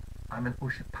 I'm an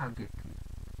 58.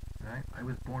 Right? I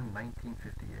was born in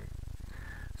 1958.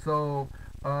 So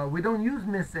we don't use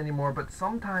Miss anymore, but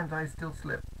sometimes I still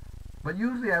slip. But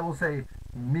usually I will say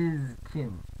Ms.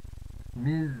 Kim,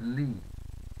 Ms. Lee.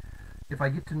 If I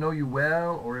get to know you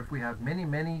well, or if we have many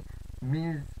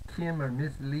Ms. Kim or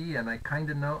Ms. Lee, and I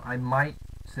kind of know, I might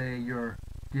say your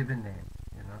given name,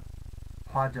 you know.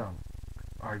 Hwajung,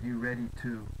 are you ready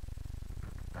to?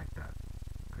 Like that.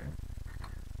 Okay.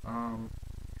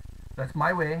 That's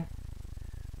my way.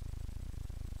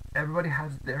 Everybody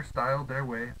has their style, their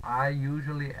way. I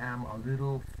usually am a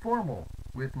little formal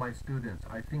with my students.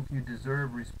 I think you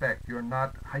deserve respect. You're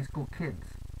not high school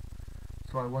kids.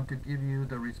 So I want to give you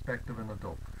the respect of an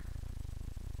adult.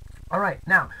 All right,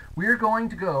 now we're going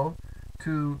to go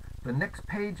to the next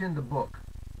page in the book.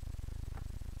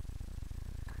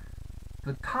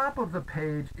 The top of the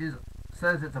page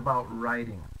says it's about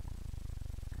writing.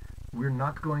 We're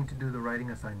not going to do the writing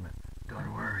assignment.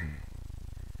 Don't worry.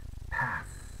 Pass.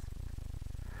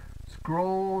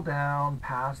 Scroll down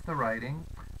past the writing.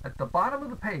 At the bottom of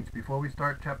the page, before we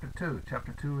start chapter 2,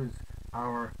 chapter 2 is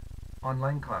our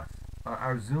online class,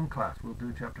 our Zoom class. We'll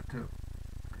do chapter 2.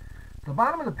 The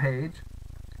bottom of the page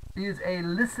is a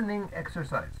listening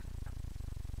exercise.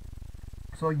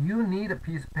 So you need a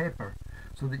piece of paper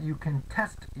so that you can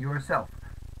test yourself.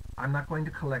 I'm not going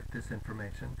to collect this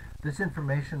information. This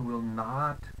information will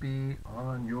not be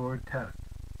on your test.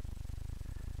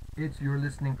 It's your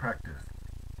listening practice.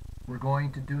 We're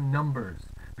going to do numbers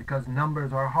because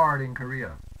numbers are hard in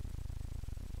Korea.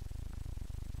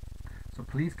 So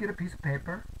please get a piece of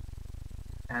paper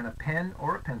and a pen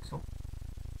or a pencil.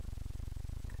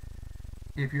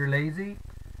 If you're lazy,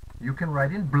 you can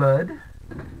write in blood.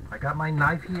 I got my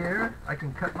knife here. I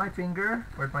can cut my finger.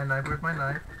 Where's my knife? Where's my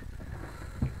knife?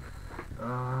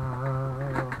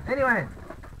 Anyway,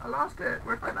 I lost it.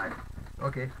 Where's my knife?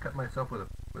 Okay, cut myself with a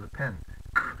pen.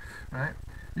 Right?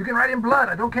 You can write in blood.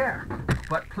 I don't care.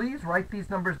 But please write these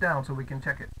numbers down so we can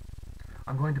check it.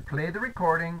 I'm going to play the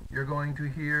recording. You're going to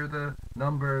hear the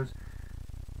numbers,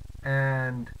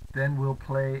 and then we'll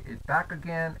play it back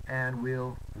again, and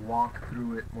we'll walk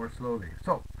through it more slowly.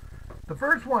 So, the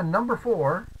first one, number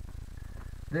 4,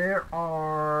 there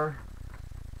are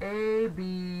A,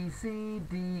 B, C,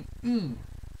 D, E.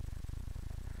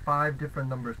 5 different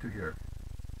numbers to hear.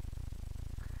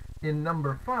 In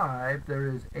number 5, there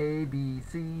is A, B,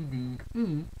 C, D,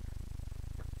 E.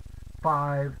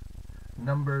 5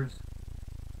 numbers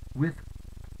with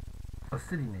a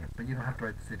city name, but you don't have to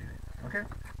write the city name. Okay?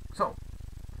 So,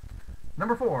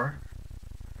 number 4,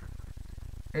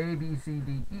 A, B, C,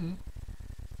 D, E.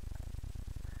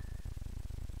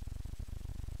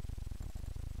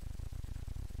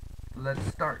 Let's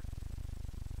start.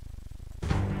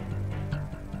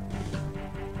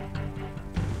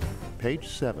 Page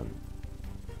 7.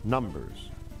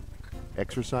 Numbers.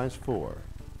 Exercise 4.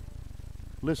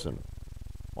 Listen.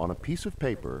 On a piece of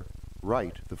paper,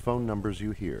 write the phone numbers you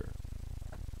hear.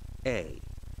 A.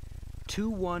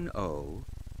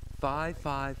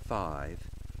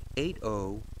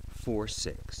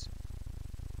 210-555-8046.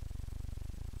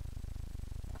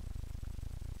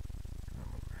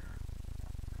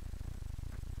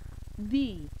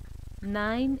 B.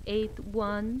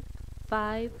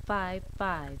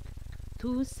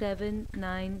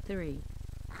 981-555-2793.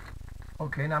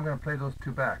 Okay, now I'm going to play those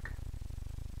 2 back,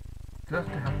 just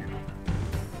to help you.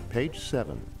 Page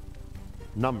 7.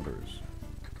 Numbers.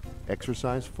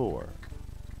 Exercise 4.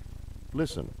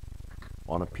 Listen.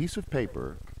 On a piece of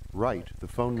paper, write the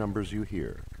phone numbers you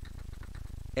hear.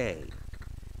 A.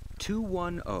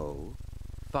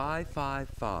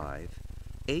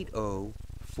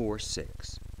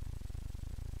 210-555-8046.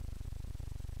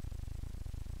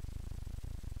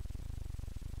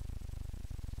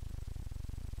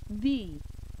 B.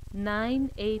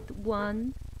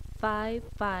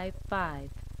 981-555-2793.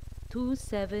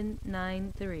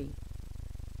 2793.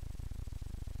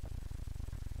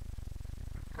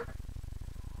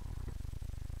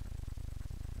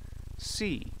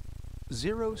 C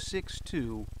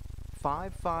 062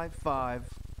 555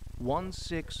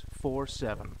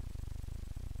 1647.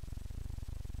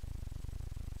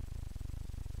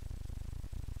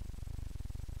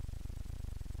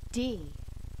 D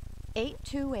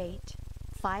 828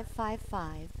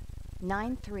 555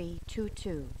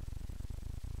 9322.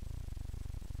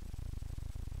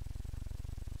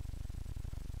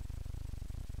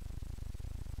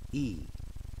 E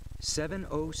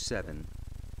 707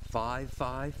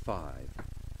 555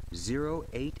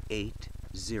 0880.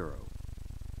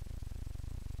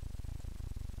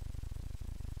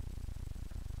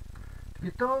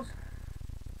 Get those?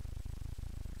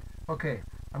 Okay,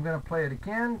 I'm going to play it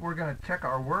again. We're going to check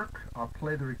our work. I'll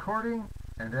play the recording,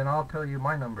 and then I'll tell you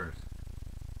my numbers.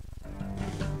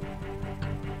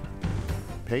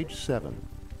 Page 7.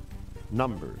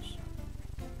 Numbers.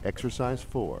 Exercise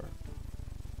 4.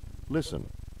 Listen.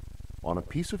 On a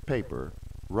piece of paper,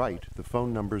 write the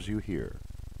phone numbers you hear.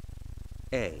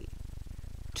 A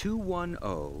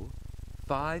 210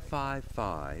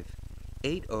 555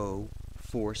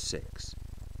 8046.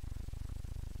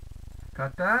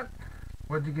 Got that?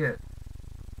 What'd you get?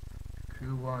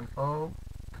 210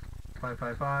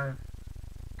 555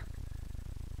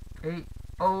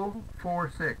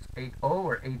 8046. 80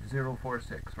 or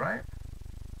 8046, right?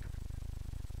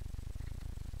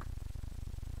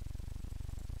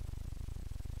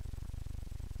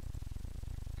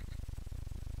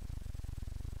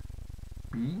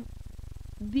 B.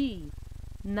 B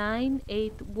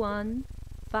 981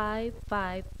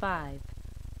 555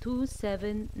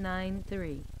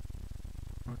 2793.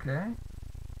 Okay.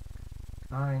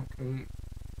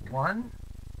 981.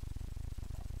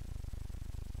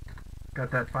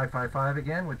 Got that 555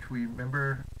 again, which we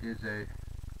remember is a,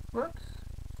 whoops,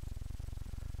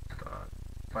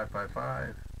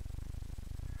 555.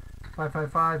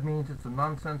 555 means it's a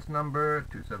nonsense number,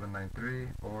 2793,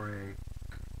 or a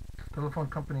telephone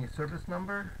company service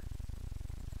number.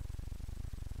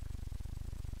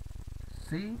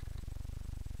 C.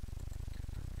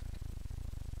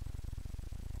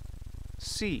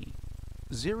 C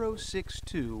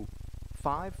 062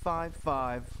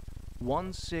 555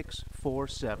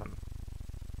 1647.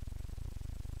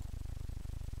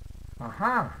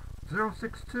 Aha!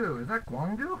 062. Is that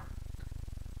Guangzhou?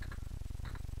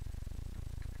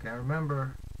 Can't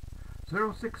remember.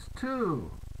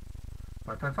 062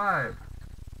 555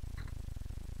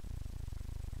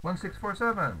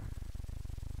 1647.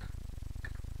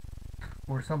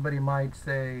 Or somebody might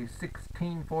say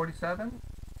 1647.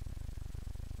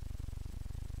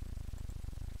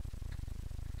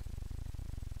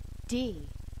 D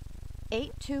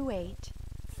 828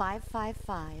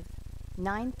 555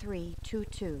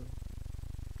 9322.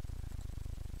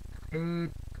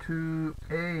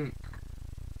 828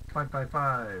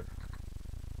 555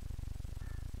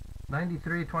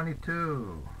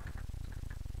 9322.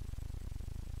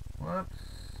 Whoops.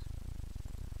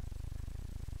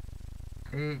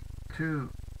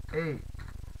 828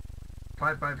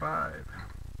 555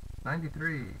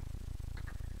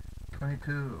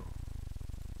 9322.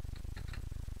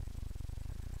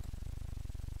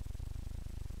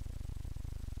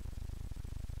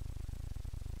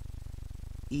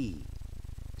 E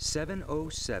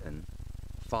 707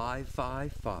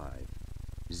 555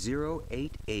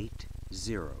 0880.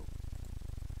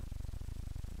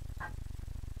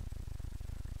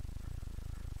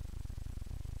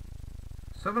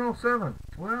 707.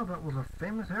 Well, that was a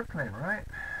famous airplane, right?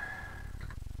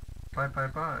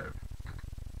 555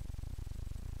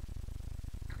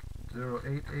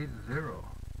 0880.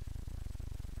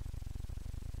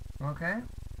 Okay.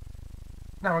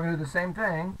 Now we're going to do the same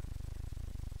thing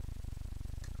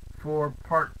for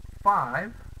part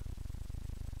 5.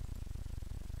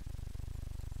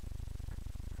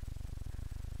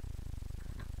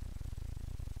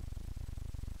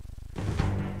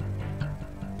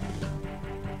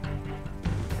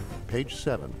 Page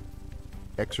 7.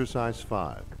 Exercise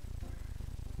 5.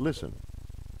 Listen.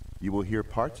 You will hear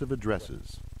parts of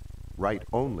addresses. Write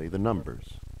only the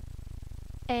numbers.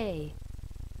 A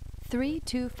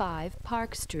 325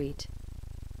 Park Street.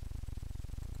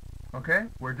 Okay,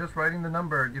 we're just writing the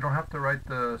number. You don't have to write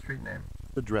the street name.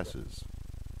 Addresses.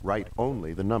 Write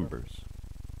only the numbers.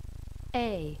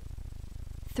 A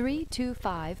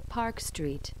 325 Park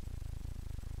Street.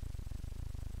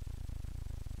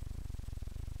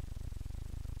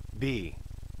 B.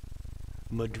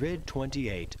 Madrid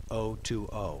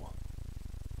 28020.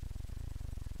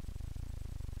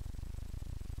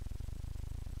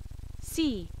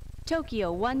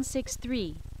 Tokyo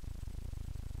 163.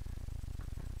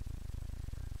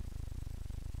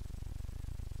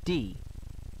 D.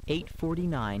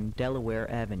 849 Delaware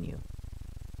Avenue.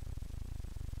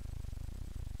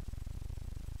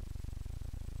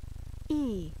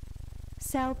 E.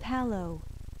 Sao Paulo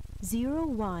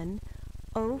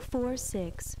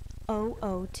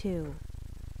 01046-002.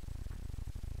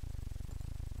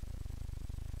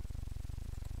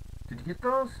 Did you get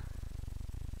those?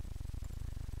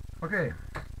 Okay.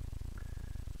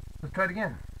 Let's try it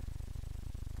again.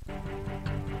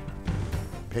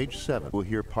 Page 7 will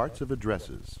hear parts of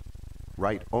addresses.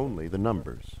 Write only the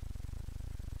numbers.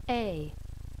 A.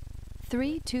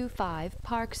 325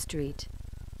 Park Street.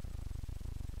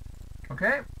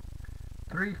 Okay?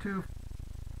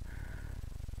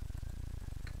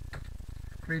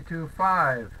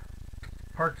 325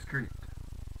 Park Street.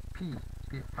 P.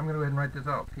 I'm going to go ahead and write this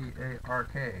out.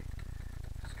 P-A-R-K.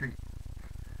 Street.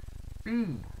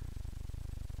 B.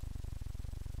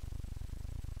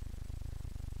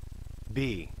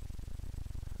 B.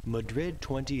 Madrid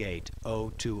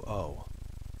 28020.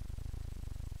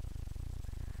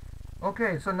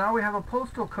 Okay, so now we have a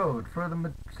postal code for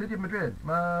the city of Madrid.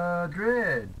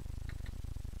 Madrid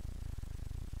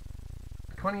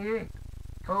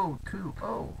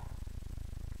 28020.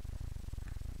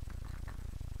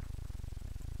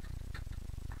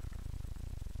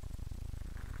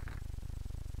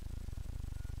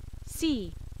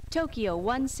 C. Tokyo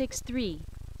 163.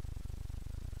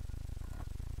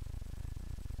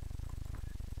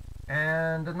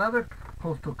 And another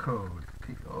postal code.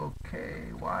 Tokyo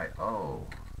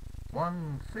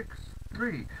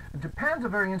 163. Japan's a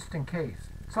very interesting case.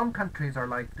 Some countries are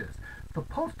like this. The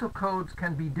postal codes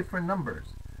can be different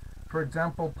numbers. For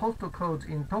example, postal codes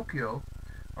in Tokyo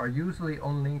are usually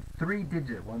only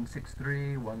 3-digit,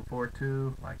 163,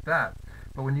 142, like that.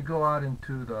 But when you go out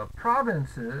into the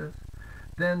provinces,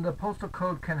 then the postal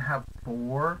code can have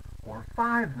 4 or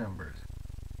 5 numbers.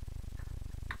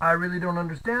 I really don't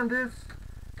understand this,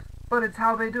 but it's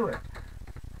how they do it.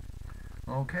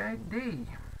 Okay, D.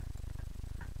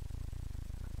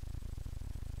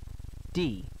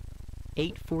 D.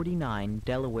 849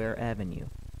 Delaware Avenue.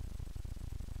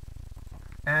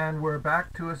 And we're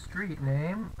back to a street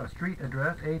name, a street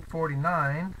address,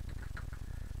 849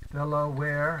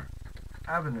 Delaware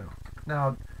Avenue.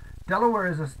 Now, Delaware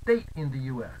is a state in the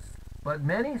U.S., but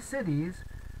many cities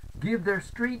give their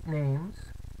street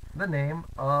names the name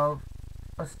of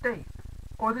a state,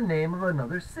 or the name of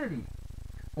another city,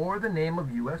 or the name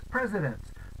of U.S.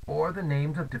 presidents, or the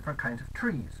names of different kinds of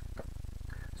trees.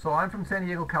 So I'm from San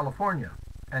Diego, California,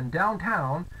 and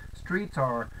downtown streets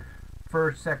are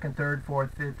 1st, 2nd, 3rd,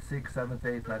 4th, 5th, 6th, 7th,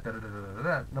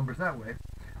 8th, numbers that way.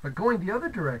 But going the other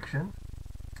direction,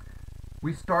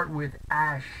 we start with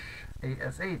ash,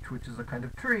 A-S-H, which is a kind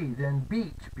of tree, then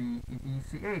beech,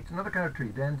 B-E-E-C-H, another kind of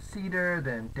tree, then cedar,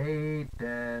 then date,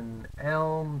 then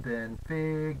elm, then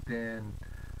fig, then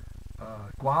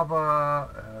guava,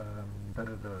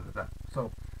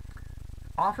 So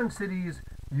often cities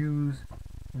use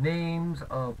names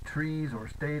of trees or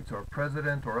states or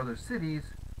president or other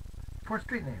cities for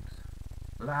street names.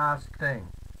 Last thing.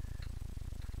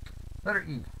 Letter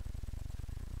E.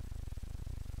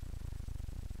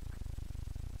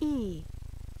 E.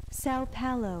 Sao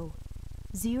Paulo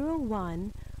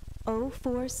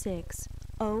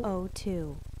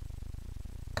 01046-002.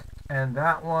 And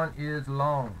that one is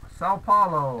long. Sao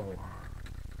Paulo,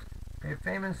 a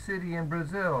famous city in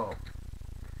Brazil.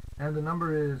 And the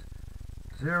number is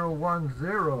 010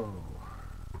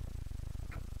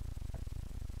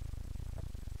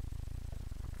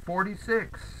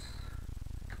 46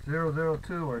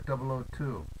 002 or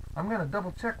 002. I'm going to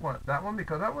double check that one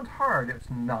because that one's hard. It's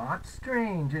not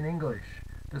strange in English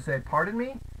to say, pardon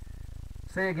me?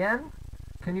 Say again?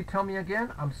 Can you tell me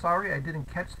again? I'm sorry, I didn't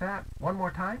catch that. One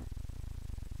more time.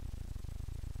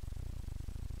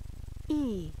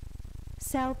 E.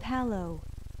 Sao Paulo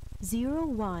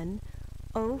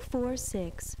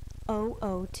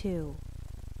 01046-002.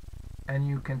 And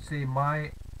you can see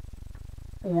my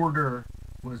order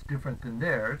was different than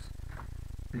theirs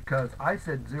because I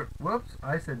said 010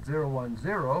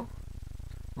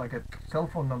 like a cell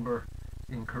phone number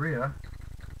in Korea,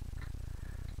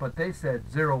 but they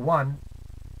said 01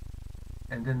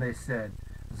 and then they said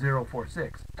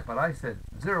 046, but I said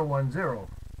 010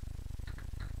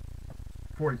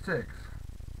 46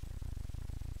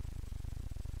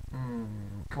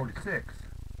 46,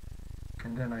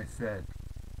 and then I said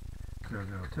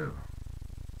 002.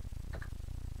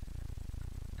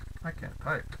 I can't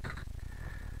type.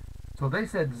 So they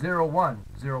said 01,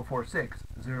 046,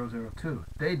 002.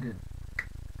 They did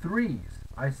threes.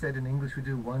 I said in English we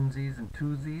do 1Zs and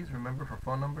 2Zs, remember, for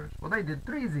phone numbers? Well, they did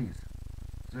 3Zs.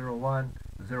 01,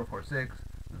 046,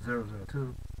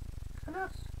 002. And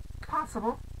that's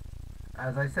possible.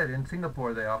 As I said, in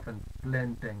Singapore they often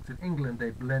blend things. In England they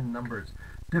blend numbers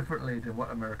differently than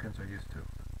what Americans are used to.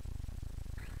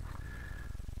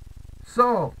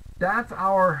 So, that's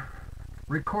our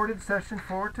recorded session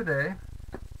for today.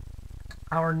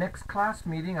 Our next class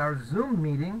meeting, our Zoom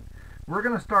meeting, we're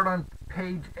going to start on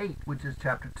page 8, which is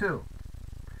chapter 2.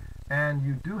 And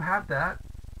you do have that.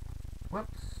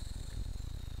 Whoops.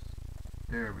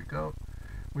 There we go.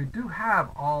 We do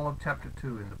have all of chapter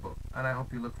 2 in the book. And I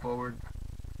hope you look forward,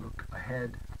 look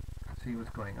ahead, see what's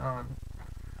going on.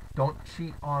 Don't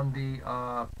cheat on the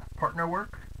partner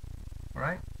work, all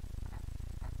right?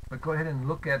 But go ahead and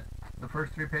look at the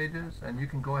first 3 pages, and you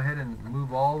can go ahead and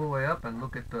move all the way up and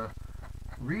look at the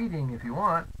reading if you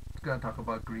want. It's going to talk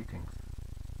about greetings.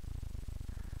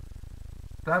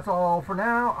 That's all for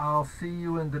now. I'll see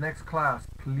you in the next class.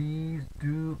 Please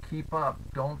do keep up.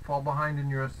 Don't fall behind in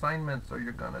your assignments or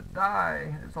you're going to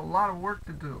die. It's a lot of work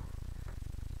to do.